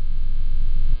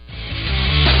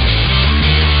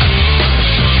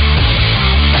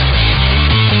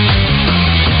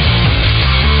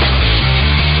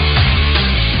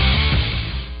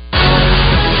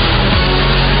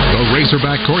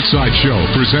 Razorback Courtside Show,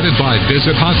 presented by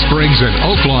Visit Hot Springs and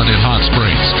Oaklawn in Hot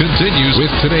Springs, continues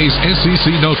with today's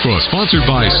SEC Notebook, sponsored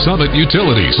by Summit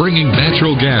Utilities, bringing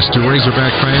natural gas to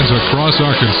Razorback fans across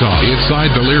Arkansas.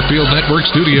 Inside the Learfield Network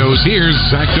studios, here's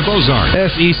Zach DeBozart.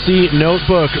 SEC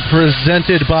Notebook,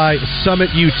 presented by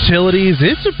Summit Utilities.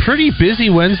 It's a pretty busy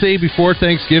Wednesday before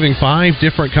Thanksgiving. 5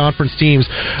 different conference teams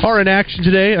are in action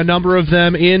today, a number of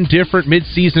them in different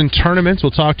midseason tournaments.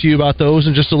 We'll talk to you about those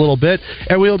in just a little bit,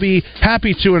 and we'll be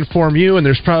happy to inform you, and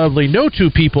there's probably no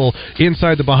two people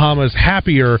inside the Bahamas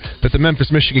happier that the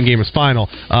Memphis-Michigan game is final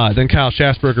than Kyle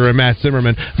Schassberger and Matt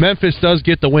Zimmerman. Memphis does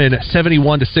get the win,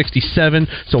 71-67,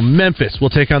 so Memphis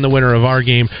will take on the winner of our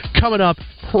game coming up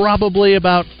probably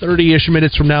about 30-ish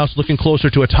minutes from now. It's looking closer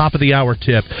to a top-of-the-hour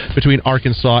tip between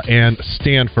Arkansas and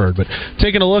Stanford. But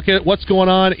taking a look at what's going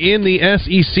on in the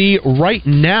SEC right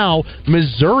now,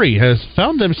 Missouri has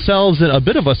found themselves in a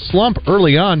bit of a slump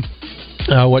early on.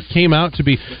 What came out to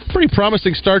be a pretty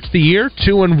promising start to the year,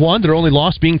 2-1. Their only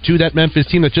loss being to that Memphis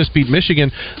team that just beat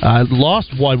Michigan.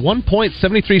 Lost by 1 point,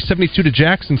 73-72 to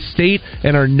Jackson State,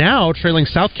 and are now trailing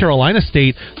South Carolina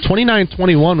State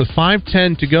 29-21 with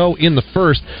 5:10 to go in the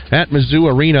first at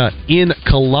Mizzou Arena in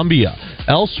Columbia.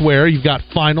 Elsewhere, you've got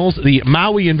finals, the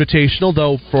Maui Invitational,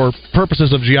 though for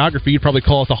purposes of geography, you'd probably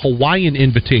call it the Hawaiian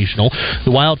Invitational.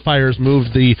 The Wildfires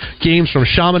moved the games from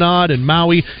Chaminade and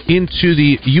Maui into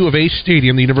the U of H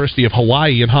Stadium, the University of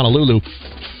Hawaii in Honolulu.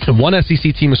 And one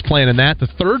SEC team is playing in that. The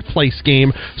third place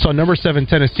game saw number 7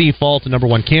 Tennessee fall to number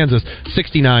 1 Kansas,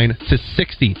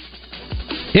 69-60.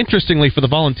 Interestingly, for the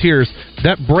Volunteers,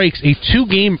 that breaks a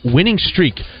 2-game winning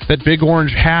streak that Big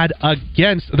Orange had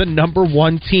against the number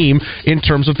 1 team in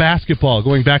terms of basketball,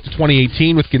 going back to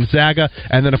 2018 with Gonzaga,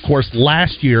 and then, of course,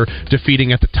 last year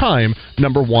defeating, at the time,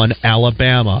 number 1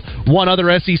 Alabama. One other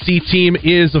SEC team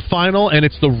is a final, and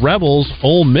it's the Rebels.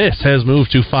 Ole Miss has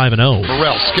moved to 5-0.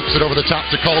 Burrell skips it over the top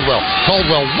to Caldwell.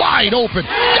 Caldwell wide open.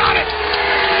 Got it!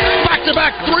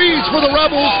 Back-to-back threes for the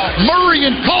Rebels. Murray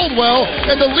and Caldwell,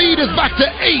 and the lead is back to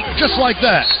 8, just like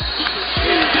that.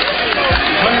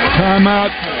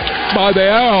 Timeout by the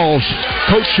Owls.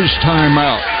 Coach's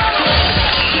timeout.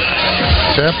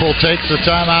 Temple takes the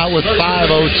timeout with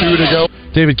 5:02 to go.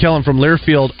 David Kellen from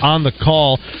Learfield on the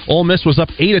call. Ole Miss was up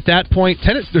 8 at that point.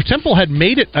 Temple had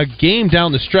made it a game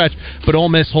down the stretch, but Ole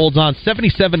Miss holds on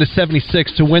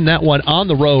 77-76 to win that one on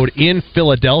the road in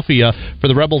Philadelphia. For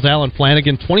the Rebels, Alan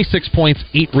Flanagan, 26 points,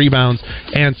 8 rebounds,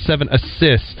 and 7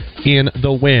 assists in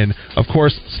the win. Of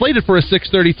course, slated for a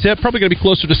 6:30 tip, probably going to be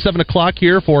closer to 7 o'clock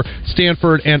here for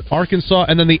Stanford and Arkansas.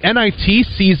 And then the NIT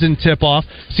season tip-off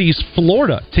sees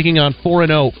Florida taking on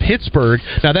 4-0 Pittsburgh.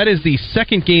 Now, that is the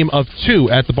second game of 2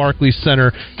 at the Barclays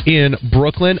Center in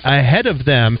Brooklyn. Ahead of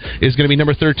them is going to be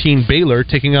number 13 Baylor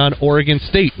taking on Oregon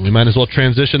State. We might as well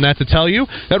transition that to tell you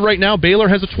that right now Baylor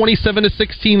has a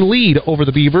 27-16 lead over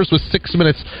the Beavers with 6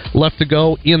 minutes left to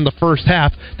go in the first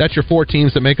half. That's your 4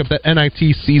 teams that make up that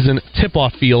NIT season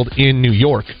tip-off field in New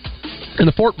York. In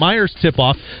the Fort Myers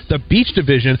tip-off, the Beach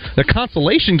Division, the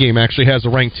consolation game actually has a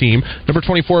ranked team. Number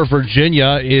 24,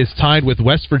 Virginia, is tied with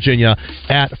West Virginia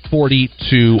at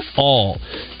 42-all.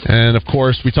 And, of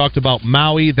course, we talked about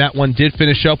Maui. That one did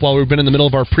finish up while we've been in the middle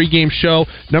of our pregame show.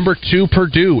 Number 2,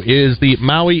 Purdue, is the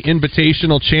Maui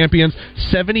Invitational champions,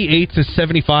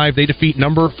 78-75. They defeat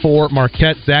number 4,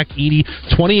 Marquette. Zach Edey,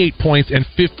 28 points and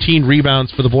 15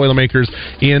 rebounds for the Boilermakers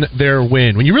in their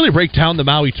win. When you really break down the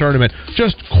Maui tournament,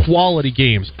 just quality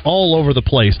games all over the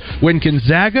place. When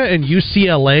Gonzaga and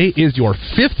UCLA is your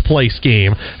 5th place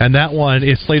game, and that one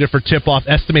is slated for tip-off,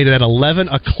 estimated at 11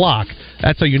 o'clock.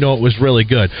 That's how you know it was really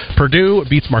good. Purdue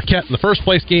beats Marquette in the first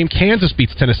place game. Kansas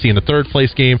beats Tennessee in the third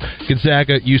place game.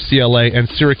 Gonzaga, UCLA, and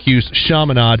Syracuse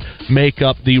Chaminade make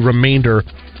up the remainder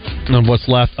of what's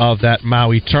left of that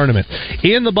Maui tournament.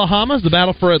 In the Bahamas, the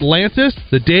battle for Atlantis,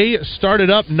 the day started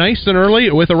up nice and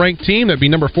early with a ranked team. That'd be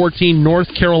number 14,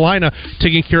 North Carolina,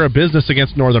 taking care of business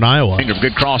against Northern Iowa.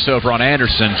 Good crossover on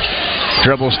Anderson.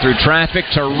 Dribbles through traffic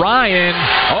to Ryan.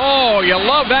 Oh, you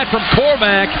love that from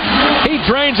Cormac. He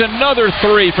drains another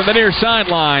 3 from the near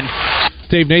sideline.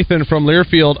 Dave Nathan from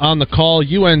Learfield on the call.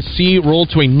 UNC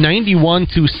rolled to a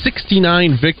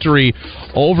 91-69 victory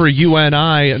over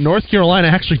UNI. North Carolina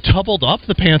actually doubled up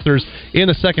the Panthers in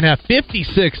the second half.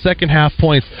 56 second half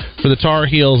points for the Tar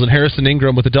Heels, and Harrison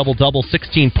Ingram with a double-double,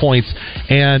 16 points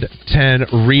and 10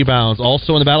 rebounds.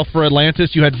 Also in the battle for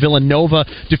Atlantis, you had Villanova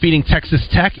defeating Texas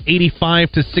Tech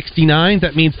 85-69.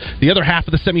 That means the other half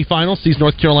of the semifinals sees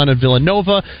North Carolina and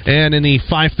Villanova, and in the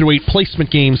 5-8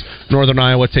 placement games, Northern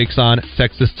Iowa takes on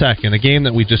Texas Tech. In a game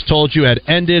that we just told you had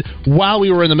ended while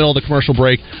we were in the middle of the commercial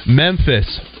break,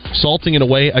 Memphis salting it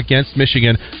away against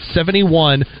Michigan,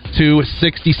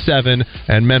 71-67,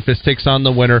 and Memphis takes on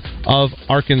the winner of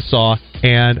Arkansas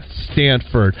and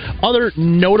Stanford. Other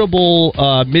notable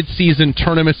midseason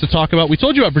tournaments to talk about. We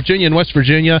told you about Virginia and West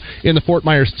Virginia in the Fort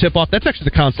Myers tip-off. That's actually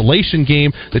the consolation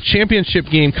game. The championship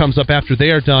game comes up after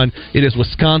they are done. It is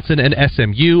Wisconsin and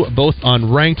SMU, both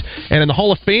unranked. And in the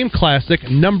Hall of Fame Classic,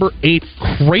 number 8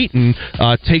 Creighton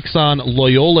takes on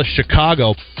Loyola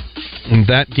Chicago. And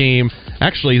that game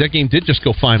did just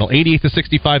go final.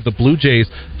 88-65, the Blue Jays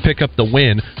pick up the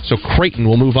win. So Creighton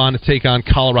will move on to take on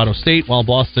Colorado State, while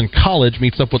Boston College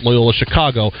meets up with Loyola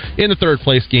Chicago in the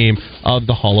third-place game of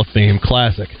the Hall of Fame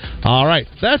Classic. All right,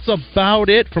 that's about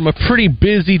it from a pretty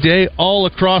busy day all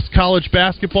across college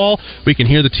basketball. We can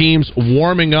hear the teams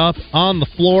warming up on the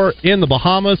floor in the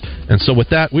Bahamas. And so with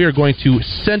that, we are going to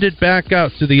send it back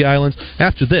out to the islands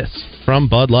after this from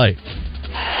Bud Light.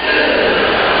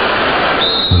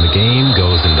 When the game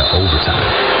goes into overtime.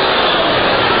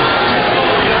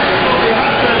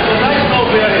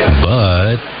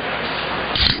 But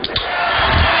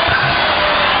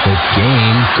the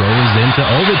game goes into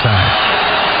overtime.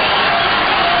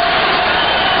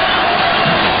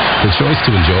 The choice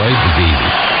to enjoy is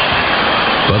easy.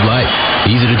 Bud Light.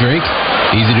 Easy to drink,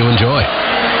 easy to enjoy.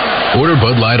 Order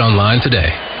Bud Light online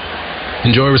today.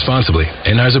 Enjoy responsibly.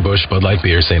 Anheuser-Busch Bud Light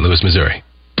Beer, St. Louis, Missouri.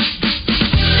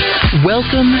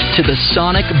 Welcome to the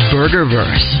Sonic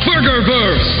Burgerverse.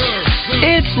 Burgerverse!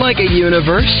 It's like a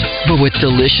universe, but with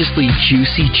deliciously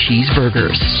juicy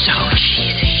cheeseburgers. So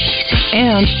cheesy.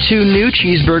 And 2 new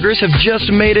cheeseburgers have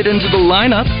just made it into the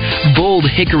lineup. Bold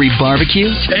Hickory Barbecue.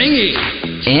 Tangy.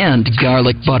 And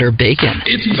Garlic Butter Bacon.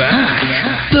 It's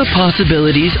back. The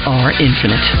possibilities are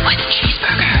infinite. With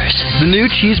cheeseburgers. The new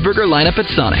cheeseburger lineup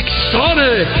at Sonic.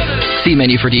 Sonic! See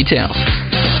menu for details.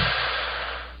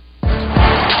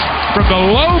 From the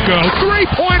logo,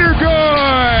 three-pointer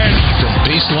good! From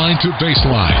baseline to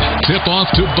baseline, tip-off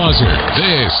to buzzer,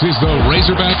 this is the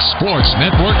Razorback Sports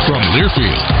Network from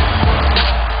Learfield.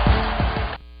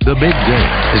 The Big Day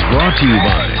is brought to you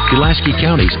by Pulaski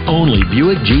County's only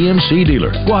Buick GMC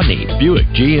dealer, Guadney Buick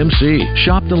GMC.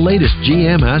 Shop the latest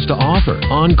GM has to offer.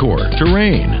 Encore,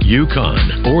 Terrain,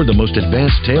 Yukon, or the most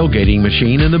advanced tailgating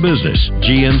machine in the business,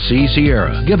 GMC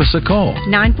Sierra. Give us a call.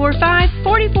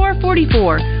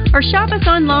 945-4444 or shop us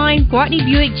online,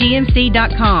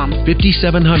 GuadneyBuickGMC.com.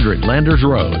 5700 Landers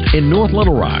Road in North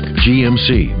Little Rock.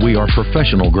 GMC, we are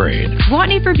professional grade.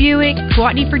 Guadney for Buick,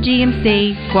 Guadney for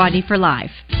GMC, Guadney for life.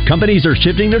 Companies are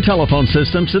shifting their telephone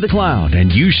systems to the cloud,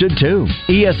 and you should too.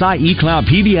 ESI eCloud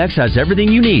PBX has everything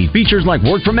you need. Features like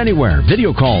work from anywhere,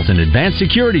 video calls, and advanced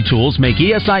security tools make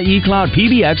ESI eCloud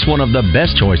PBX one of the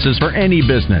best choices for any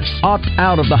business. Opt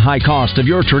out of the high cost of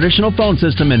your traditional phone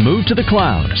system and move to the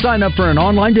cloud. Sign up for an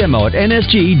online demo at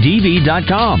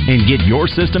nsgdv.com and get your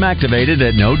system activated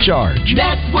at no charge.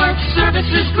 Network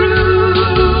Services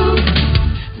Group.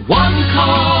 One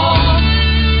call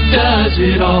does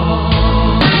it all.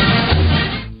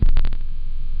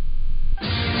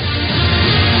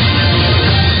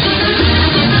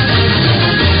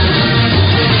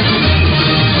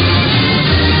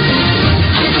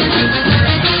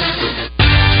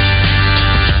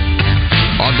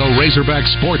 Razorback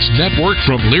Sports Network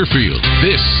from Learfield.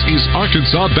 This is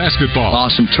Arkansas basketball.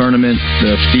 Awesome tournament.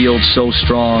 The field's so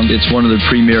strong. It's one of the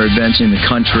premier events in the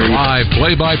country. Live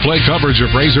play-by-play coverage of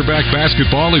Razorback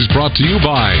basketball is brought to you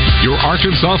by your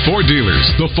Arkansas Ford dealers.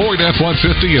 The Ford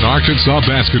F-150 in Arkansas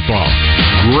basketball.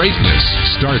 Greatness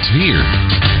starts here.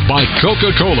 By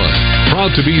Coca-Cola.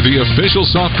 Proud to be the official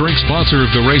soft drink sponsor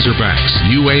of the Razorbacks.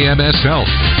 UAMS Health,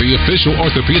 the official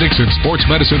orthopedics and sports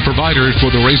medicine provider for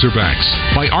the Razorbacks.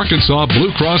 By Arkansas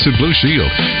Blue Cross and Blue Shield,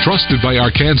 trusted by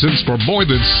Arkansans for more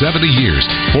than 70 years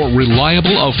for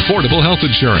reliable, affordable health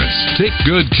insurance. Take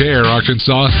good care,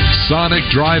 Arkansas. Sonic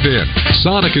Drive-In.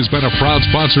 Sonic has been a proud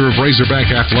sponsor of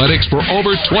Razorback Athletics for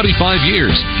over 25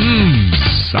 years.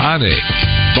 Sonic.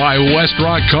 By West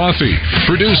Rock Coffee,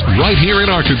 produced right here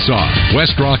in Arkansas.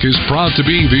 West Rock is proud to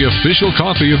be the official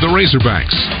coffee of the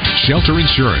Razorbacks. Shelter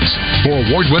Insurance. For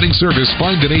award-winning service,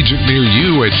 find an agent near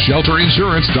you at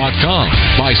shelterinsurance.com.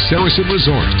 By Saracen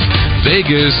Resort.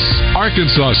 Vegas,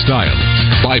 Arkansas style.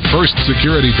 By First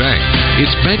Security Bank.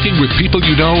 It's banking with people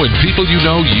you know and people you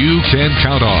know you can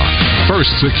count on.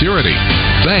 First Security.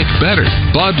 Bank better.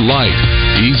 Bud Light.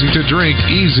 Easy to drink,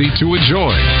 easy to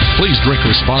enjoy. Please drink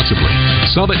responsibly.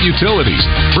 Summit Utilities,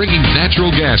 bringing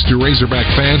natural gas to Razorback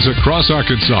fans across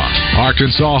Arkansas.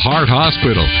 Arkansas Heart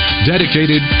Hospital,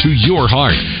 dedicated to your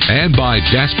heart. And by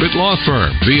Daspit Law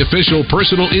Firm, the official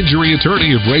personal injury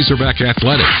attorney of Razorback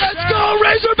Athletics. Let's go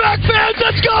Razorback fans,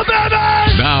 let's go, baby!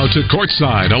 Now to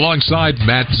courtside alongside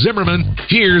Matt Zimmerman.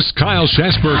 Here's Kyle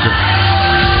Shaeffer.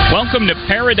 Welcome to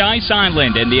Paradise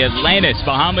Island and the Atlantis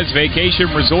Bahamas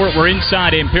Vacation Resort. We're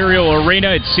inside Imperial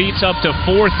Arena. It seats up to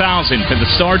 4,000 for the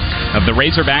start of the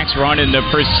Razorbacks run in the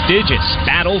prestigious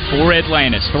Battle for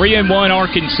Atlantis. 3-1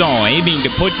 Arkansas, aiming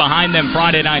to put behind them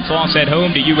Friday night's loss at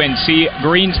home to UNC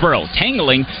Greensboro,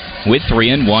 tangling with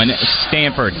 3-1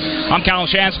 Stanford. I'm Kyle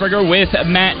Schatzberger with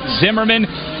Matt Zimmerman.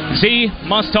 Z,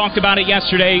 Muss talked about it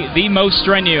yesterday, the most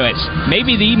strenuous,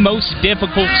 maybe the most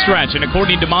difficult stretch, and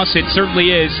according to Muss, it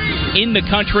certainly is in the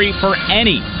country for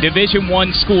any Division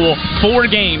I school. 4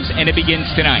 games, and it begins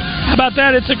tonight. How about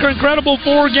that? It's an incredible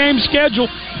 4-game schedule.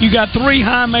 You got 3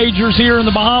 high majors here in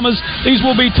the Bahamas. These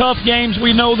will be tough games,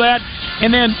 we know that.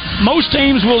 And then most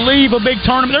teams will leave a big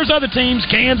tournament. There's other teams,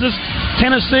 Kansas,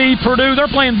 Tennessee, Purdue, they're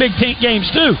playing big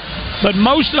games too. But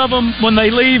most of them, when they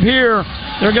leave here,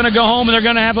 they're going to go home and they're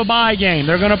going to have a bye game.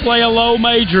 They're going to play a low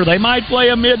major. They might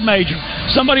play a mid-major.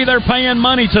 Somebody they're paying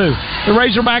money to. The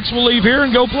Razorbacks will leave here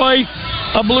and go play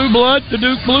a Blue Blood, the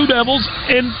Duke Blue Devils,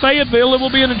 in Fayetteville. It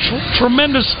will be in a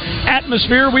tremendous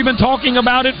atmosphere. We've been talking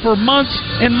about it for months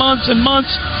and months and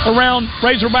months around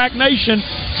Razorback Nation,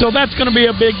 so that's going to be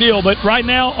a big deal. But right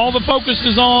now, all the focus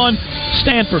is on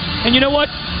Stanford. And you know what,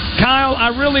 Kyle, I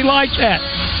really like that,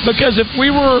 because if we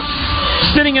were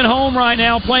sitting at home right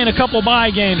now playing a couple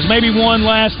bye games, maybe one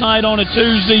last night on a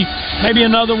Tuesday, maybe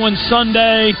another one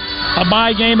Sunday, a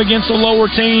bye game against a lower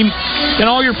team, then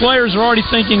all your players are already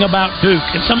thinking about Duke.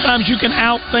 And sometimes you can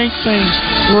outthink things,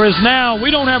 whereas now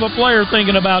we don't have a player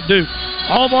thinking about Duke.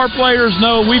 All of our players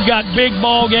know we've got big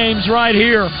ball games right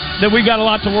here that we got a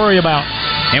lot to worry about.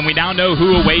 And we now know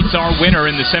who awaits our winner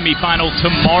in the semifinal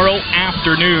tomorrow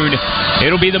afternoon.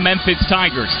 It'll be the Memphis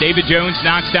Tigers. David Jones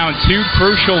knocks down 2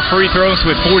 crucial free throws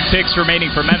with 4 ticks remaining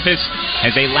for Memphis.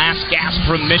 As a last gasp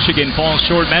from Michigan falls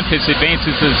short, Memphis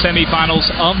advances to the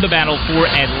semifinals of the Battle for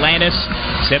Atlantis,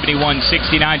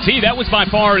 71-69. That was by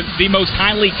far the most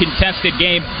highly contested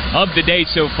game of the day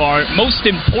so far. Most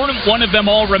important one of them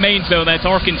all remains, though. That's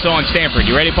Arkansas and Stanford.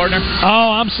 You ready, partner?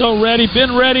 Oh, I'm so ready.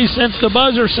 Been ready since the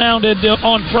buzzer sounded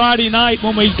on Friday night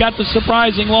when we got the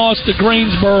surprising loss to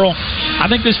Greensboro. I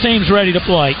think this team's ready to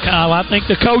play, Kyle. I think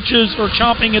the coaches are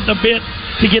chomping at the bit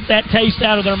to get that taste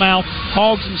out of their mouth.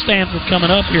 Hogs and Stanford coming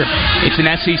up here. It's an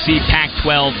SEC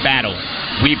Pac-12 battle.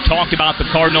 We've talked about the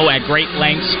Cardinal at great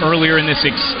lengths earlier in this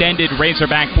extended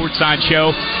Razorback courtside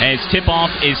show, as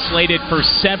tip-off is slated for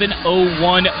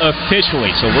 7:01 officially.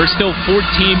 So we're still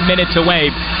 14 minutes away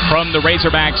from the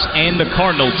Razorbacks and the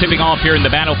Cardinal tipping off here in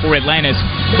the Battle for Atlantis.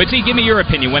 But see, give me your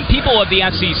opinion. When people of the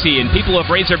SEC and people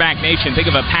of Razorback Nation think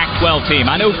of a Pac-12 team,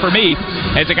 I know for me,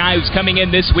 as a guy who's coming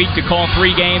in this week to call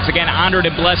 3 games, again, honored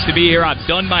and blessed to be here. I've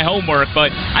done my homework,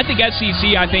 but I think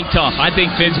SEC, I think tough, I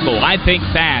think physical, I think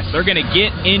fast. They're going to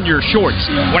get in your shorts.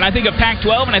 When I think of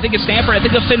Pac-12 and I think of Stanford, I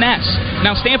think of finesse.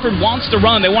 Now, Stanford wants to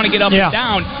run. They want to get up and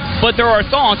down, but there are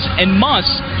thoughts, and Muss,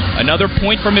 another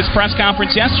point from his press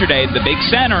conference yesterday, the big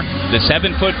center, the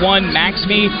 7'1"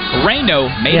 Maxime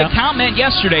Reyno, made a comment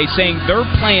yesterday saying their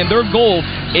plan, their goal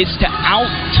is to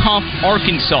out-tough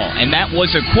Arkansas, and that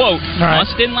was a quote.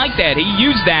 Muss didn't like that. He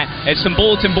used that as some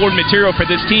bulletin board material for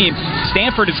this team.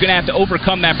 Stanford is going to have to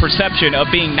overcome that perception of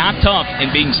being not tough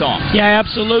and being soft. Yeah,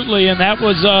 absolutely, and that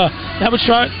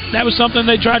was something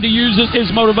they tried to use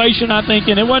as motivation, I think,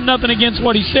 and it wasn't nothing against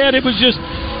what he said. It was just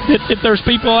that if there's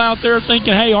people out there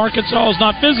thinking, hey, Arkansas is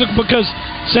not physical, because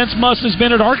since Muss has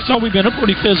been at Arkansas, we've been a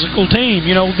pretty physical team.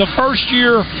 You know, the first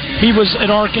year he was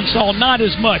at Arkansas, not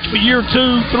as much, but year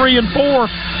 2, 3, and 4,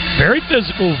 very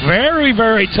physical, very,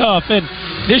 very tough, and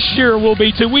this year will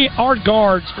be too. Our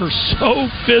guards are so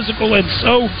physical and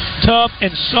so tough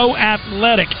and so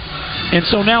athletic. And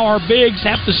so now our bigs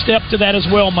have to step to that as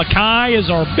well. Mackay is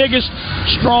our biggest,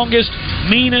 strongest,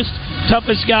 meanest,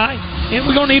 toughest guy. And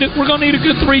we're gonna need a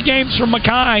good 3 games from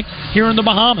Mackay here in the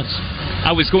Bahamas.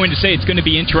 I was going to say it's going to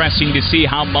be interesting to see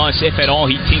how Muss, if at all,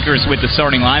 he tinkers with the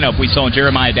starting lineup. We saw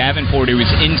Jeremiah Davenport, who was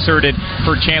inserted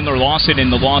for Chandler Lawson in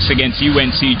the loss against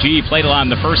UNCG. Played a lot in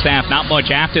the first half, not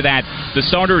much after that. The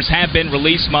starters have been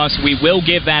released, Muss. We will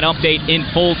give that update in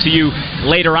full to you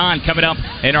later on. Coming up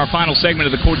in our final segment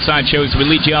of the Courtside Shows, we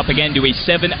lead you up again to a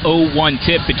 7:01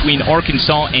 tip between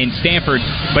Arkansas and Stanford.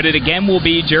 But it again will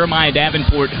be Jeremiah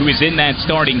Davenport who is in that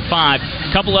starting 5.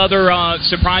 A couple other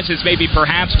surprises maybe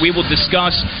perhaps we will discuss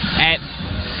at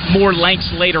more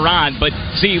lengths later on. But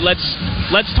Z,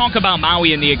 let's talk about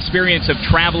Maui and the experience of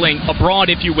traveling abroad,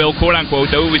 if you will, quote unquote,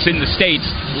 though it was in the States,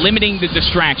 limiting the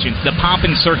distractions, the pomp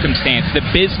and circumstance, the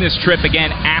business trip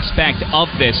again aspect of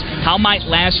this. How might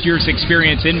last year's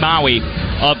experience in Maui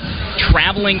of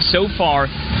traveling so far,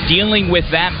 dealing with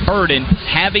that burden,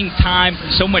 having time,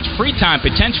 so much free time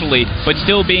potentially, but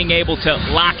still being able to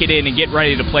lock it in and get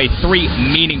ready to play 3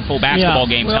 meaningful basketball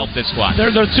games help this squad.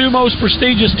 They're the 2 most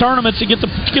prestigious tournaments. To get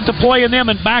to play in them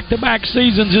in back-to-back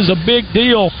seasons is a big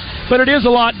deal. But it is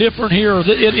a lot different here.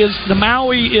 It is the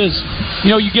Maui is,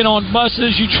 you get on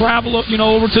buses, you travel,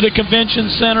 over to the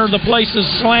convention center. The place is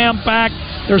slam-packed.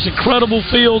 There's incredible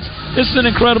fields. This is an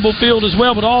incredible field as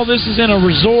well, but all this is in a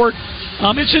resort.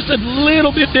 It's just a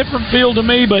little bit different feel to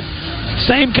me, but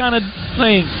same kind of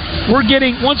thing.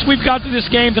 Once we've got to this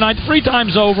game tonight, the free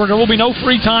time's over. There will be no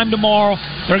free time tomorrow.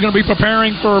 They're going to be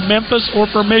preparing for Memphis or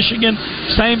for Michigan.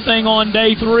 Same thing on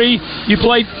day 3. You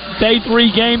play day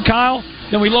 3 game, Kyle.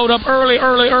 Then we load up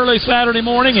early Saturday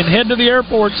morning and head to the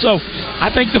airport. So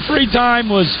I think the free time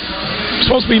was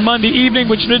supposed to be Monday evening,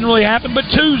 which didn't really happen, but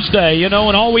Tuesday, and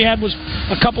all we had was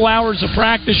a couple hours of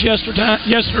practice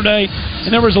yesterday,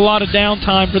 and there was a lot of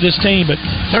downtime for this team, but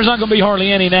there's not going to be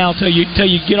hardly any now till you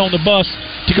get on the bus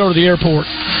to go to the airport.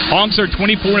 Hawks are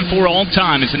 24-4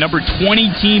 all-time. It's the number 20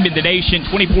 team in the nation,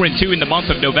 24-2 in the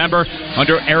month of November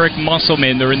under Eric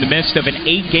Musselman. They're in the midst of an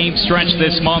 8-game stretch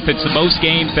this month. It's the most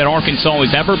games that Arkansas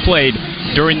has ever played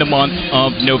during the month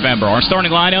of November. Our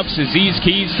starting lineups, Aziz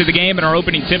Keys to the game, and our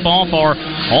opening tip-off are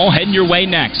all heading your way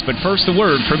next. But first, a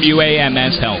word from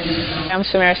UAMS Health. I'm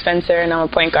Samara Spencer, and I'm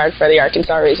a point guard for the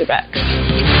Arkansas Razorbacks.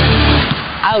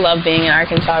 I love being an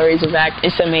Arkansas Razorback.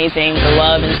 It's amazing, the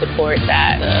love and support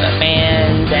that the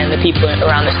fans and the people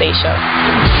around the state show.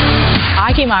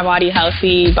 I keep my body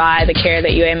healthy by the care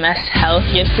that UAMS Health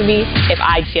gives to me. If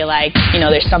I feel like,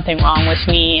 there's something wrong with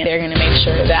me, they're going to make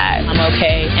sure that I'm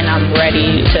okay and I'm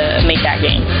ready to make that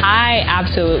game. I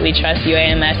absolutely trust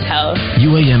UAMS Health.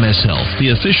 UAMS Health,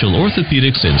 the official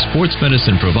orthopedics and sports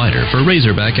medicine provider for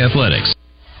Razorback Athletics.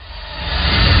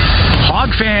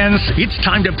 Hog fans, it's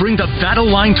time to bring the Battle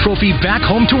Line Trophy back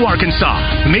home to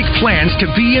Arkansas. Make plans to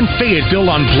be in Fayetteville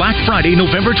on Black Friday,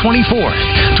 November 24th,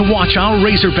 to watch our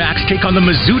Razorbacks take on the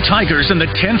Mizzou Tigers in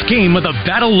the 10th game of the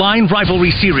Battle Line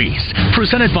Rivalry Series,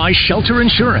 presented by Shelter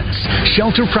Insurance.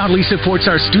 Shelter proudly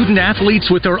supports our student athletes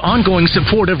with their ongoing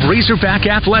support of Razorback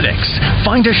Athletics.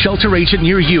 Find a Shelter agent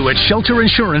near you at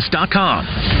shelterinsurance.com.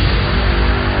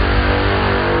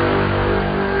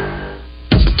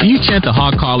 Do you chant the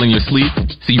Hog Call in your sleep?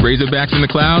 See Razorbacks in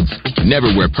the clouds? Never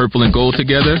wear purple and gold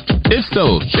together? If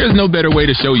so, there's no better way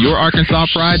to show your Arkansas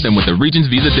pride than with a Regions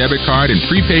Visa debit card and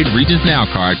prepaid Regions Now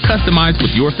card customized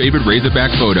with your favorite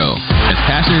Razorback photo. As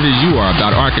passionate as you are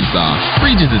about Arkansas,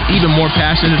 Regions is even more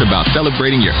passionate about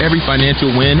celebrating your every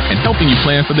financial win and helping you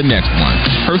plan for the next one.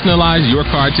 Personalize your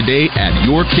card today at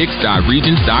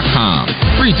yourpicks.regions.com.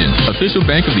 Regions, official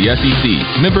bank of the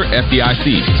SEC. Member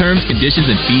FDIC. Terms, conditions,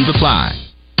 and fees apply.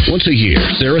 Once a year,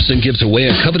 Saracen gives away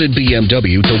a coveted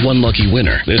BMW to one lucky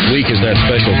winner. This week is that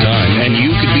special time, and you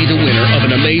could be the winner of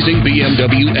an amazing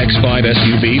BMW X5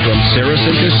 SUV from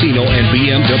Saracen Casino and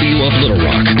BMW of Little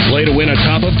Rock. Play to win a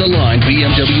top-of-the-line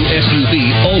BMW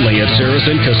SUV only at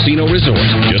Saracen Casino Resort.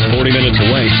 Just 40 minutes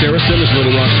away, Saracen is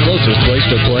Little Rock's closest place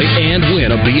to play and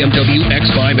win a BMW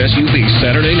X5 SUV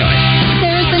Saturday night.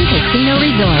 Saracen Casino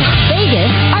Resort, Vegas,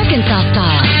 Arkansas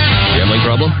style. Gambling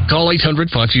problem? Call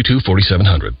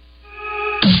 800-522-4700.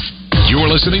 You're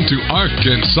listening to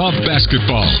Arkansas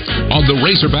Basketball on the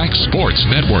Razorback Sports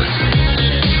Network.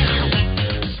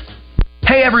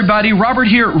 Hey everybody, Robert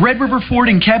here, Red River Ford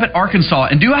in Cabot, Arkansas,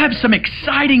 and do I have some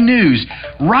exciting news?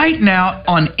 Right now,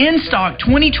 on in-stock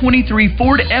 2023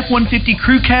 Ford F-150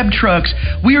 Crew Cab trucks,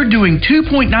 we are doing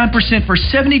 2.9% for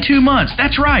 72 months.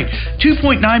 That's right,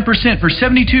 2.9% for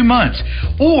 72 months.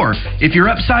 Or, if you're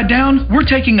upside down, we're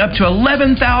taking up to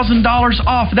 $11,000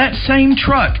 off that same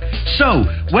truck. So,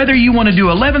 whether you want to do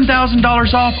 $11,000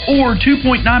 off or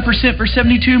 2.9% for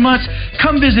 72 months,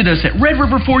 come visit us at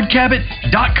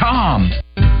redriverfordcabot.com.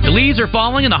 The leaves are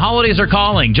falling and the holidays are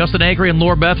calling. Justin Acre and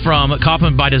Laura Beth from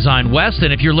Kaufman by Design West.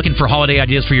 And if you're looking for holiday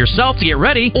ideas for yourself to get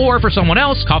ready or for someone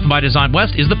else, Kaufman by Design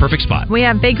West is the perfect spot. We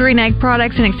have big green egg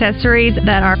products and accessories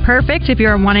that are perfect if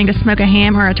you're wanting to smoke a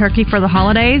ham or a turkey for the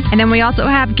holidays. And then we also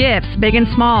have gifts, big and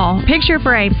small, picture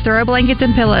frames, throw blankets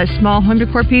and pillows, small home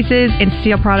decor pieces, and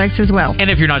steel products as well. And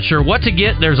if you're not sure what to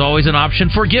get, there's always an option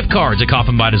for gift cards at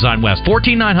Kaufman by Design West,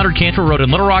 14900 Cantrell Road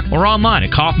in Little Rock, or online at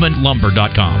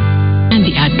kaufmanlumber.com. And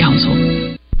the Ad Council.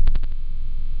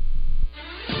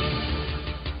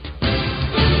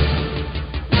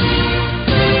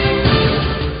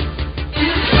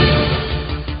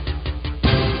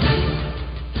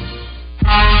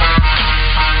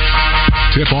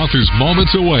 Tip-off is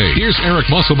moments away. Here's Eric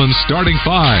Musselman's Starting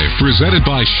Five, presented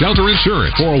by Shelter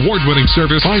Insurance. For award-winning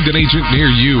service, find an agent near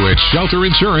you at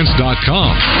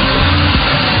shelterinsurance.com.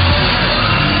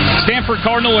 Stanford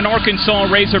Cardinal and Arkansas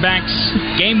Razorbacks.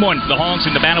 Game 1 for the Hogs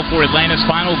in the battle for Atlanta's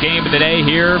final game of the day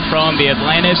here from the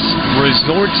Atlantis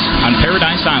Resort on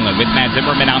Paradise Island with Matt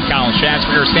Zimmerman. I'm Kyle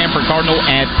Schatzberger. Stanford Cardinal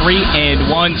at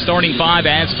 3-1. Starting 5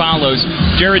 as follows.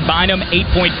 Jared Bynum,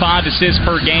 8.5 assists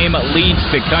per game, leads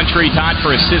the country, tied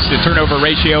for assist-to-turnover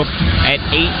ratio at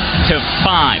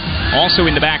 8-5. Also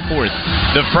in the backcourt,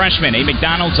 the freshman, a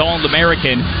McDonald's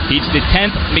All-American. He's the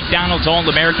 10th McDonald's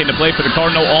All-American to play for the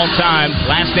Cardinal all-time.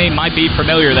 Last name might be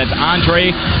familiar. That's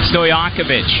Andre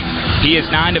Stojakovic. He is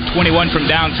 9 of 21 from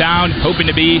downtown, hoping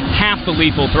to be half the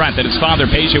lethal threat that his father,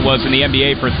 Peja, was in the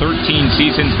NBA for 13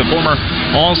 seasons, the former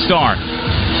All-Star.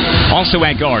 Also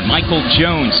at guard, Michael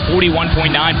Jones,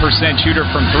 41.9% shooter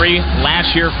from 3.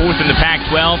 Last year, 4th in the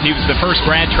Pac-12. He was the first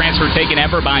grad transfer taken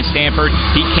ever by Stanford.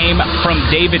 He came from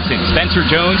Davidson. Spencer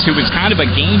Jones, who was kind of a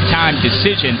game-time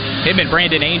decision, him and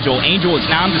Brandon Angel. Angel is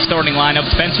now in the starting lineup.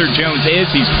 Spencer Jones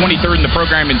is. He's 23rd in the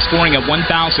program in scoring at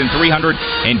 1,341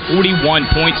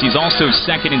 points. He's also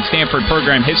second in Stanford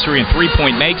program history in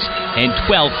three-point makes and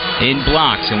 12th in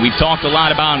blocks. And we've talked a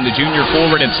lot about him, the junior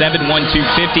forward at 7'1",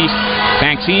 250.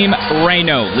 Maxime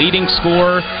Reynaud, leading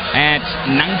scorer at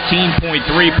 19.3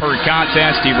 per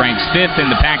contest. He ranks 5th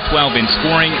in the Pac-12 in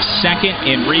scoring, 2nd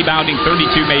in rebounding,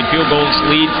 32 made field goals,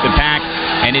 leads the Pac,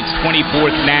 and it's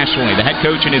 24th nationally. The head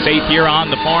coach in his 8th year on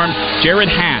the farm, Jared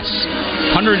Haas,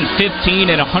 115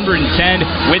 and 110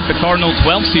 with the Cardinal,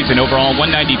 12th season overall,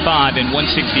 195 and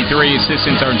 163.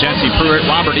 Assistants are Jesse Pruitt,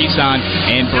 Robert Eson,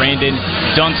 and Brandon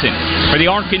Dunson. For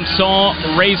the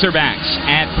Arkansas Razorbacks,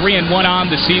 at 3-1 on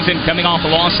the season, coming off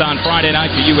a loss on Friday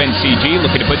night to UNCG,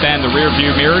 looking to put that in the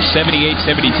rearview mirror,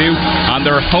 78-72 on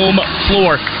their home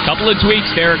floor. Couple of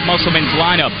tweaks to Eric Musselman's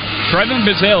lineup. Trevin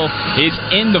Bazile is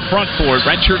in the front court,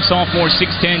 redshirt sophomore,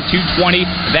 6'10", 220.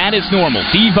 That is normal.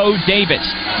 Devo Davis,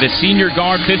 the senior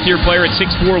guard, 5th-year player at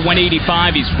 6'4",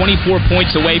 185. He's 24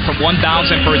 points away from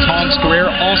 1,000 for his Hogs career.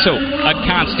 Also a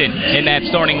constant in that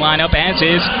starting lineup, as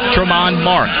is Tremont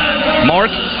Mark. Mark,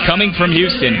 coming from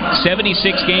Houston, 76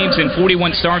 games and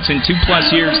 41 starts in 2+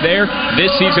 years there.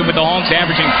 This season with the Hogs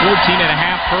averaging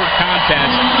 14.5 per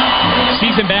contest.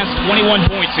 Season best, 21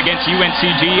 points against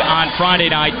UNCG on Friday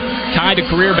night. Tied a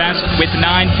career best with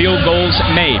 9 field goals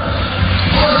made.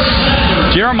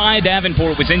 Jeremiah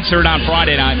Davenport was inserted on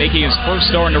Friday night, making his first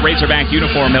start in the Razorback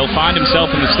uniform. He'll find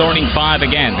himself in the starting 5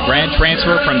 again. The grad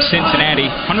transfer from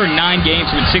Cincinnati, 109 games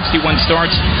with 61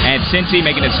 starts at Cincy,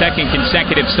 making a second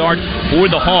consecutive start for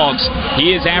the Hogs.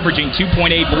 He is averaging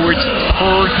 2.8 boards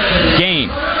per game.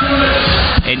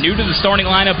 And new to the starting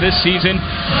lineup this season,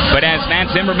 but as Matt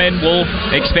Zimmerman will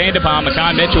expand upon,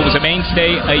 Makai Mitchell was a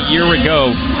mainstay a year ago.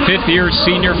 5th-year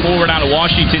senior forward out of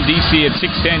Washington, D.C. at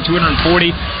 6'10", 240,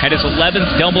 had his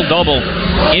 11th double-double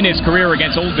in his career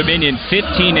against Old Dominion,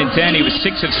 15 and 10. He was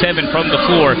 6 of 7 from the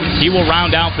floor. He will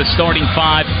round out the starting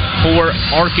 5 for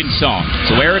Arkansas.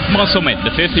 So Eric Musselman,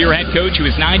 the 5th-year head coach, who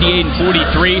is 98 and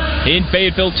 43 in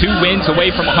Fayetteville, 2 wins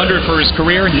away from 100 for his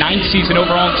career, 9th season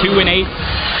overall, 2-8.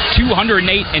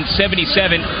 208 and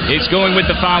 77 is going with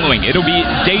the following. It'll be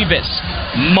Davis,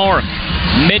 Mark,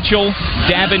 Mitchell,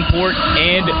 Davenport,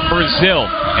 and Brazil.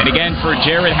 And again for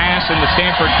Jared Haas and the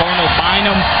Stanford Cardinal,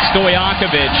 Bynum,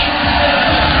 Stojakovic,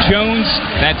 Jones,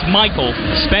 that's Michael,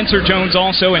 Spencer Jones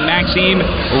also, and Maxime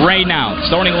Reynaud.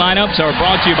 Starting lineups are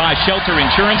brought to you by Shelter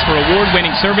Insurance. For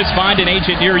award-winning service, find an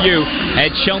agent near you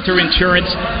at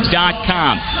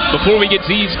shelterinsurance.com. Before we get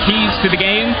Z's keys to the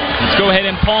game, let's go ahead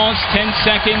and pause 10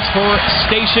 seconds for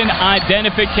station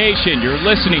identification. You're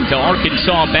listening to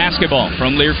Arkansas basketball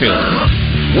from Learfield.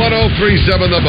 103.7 The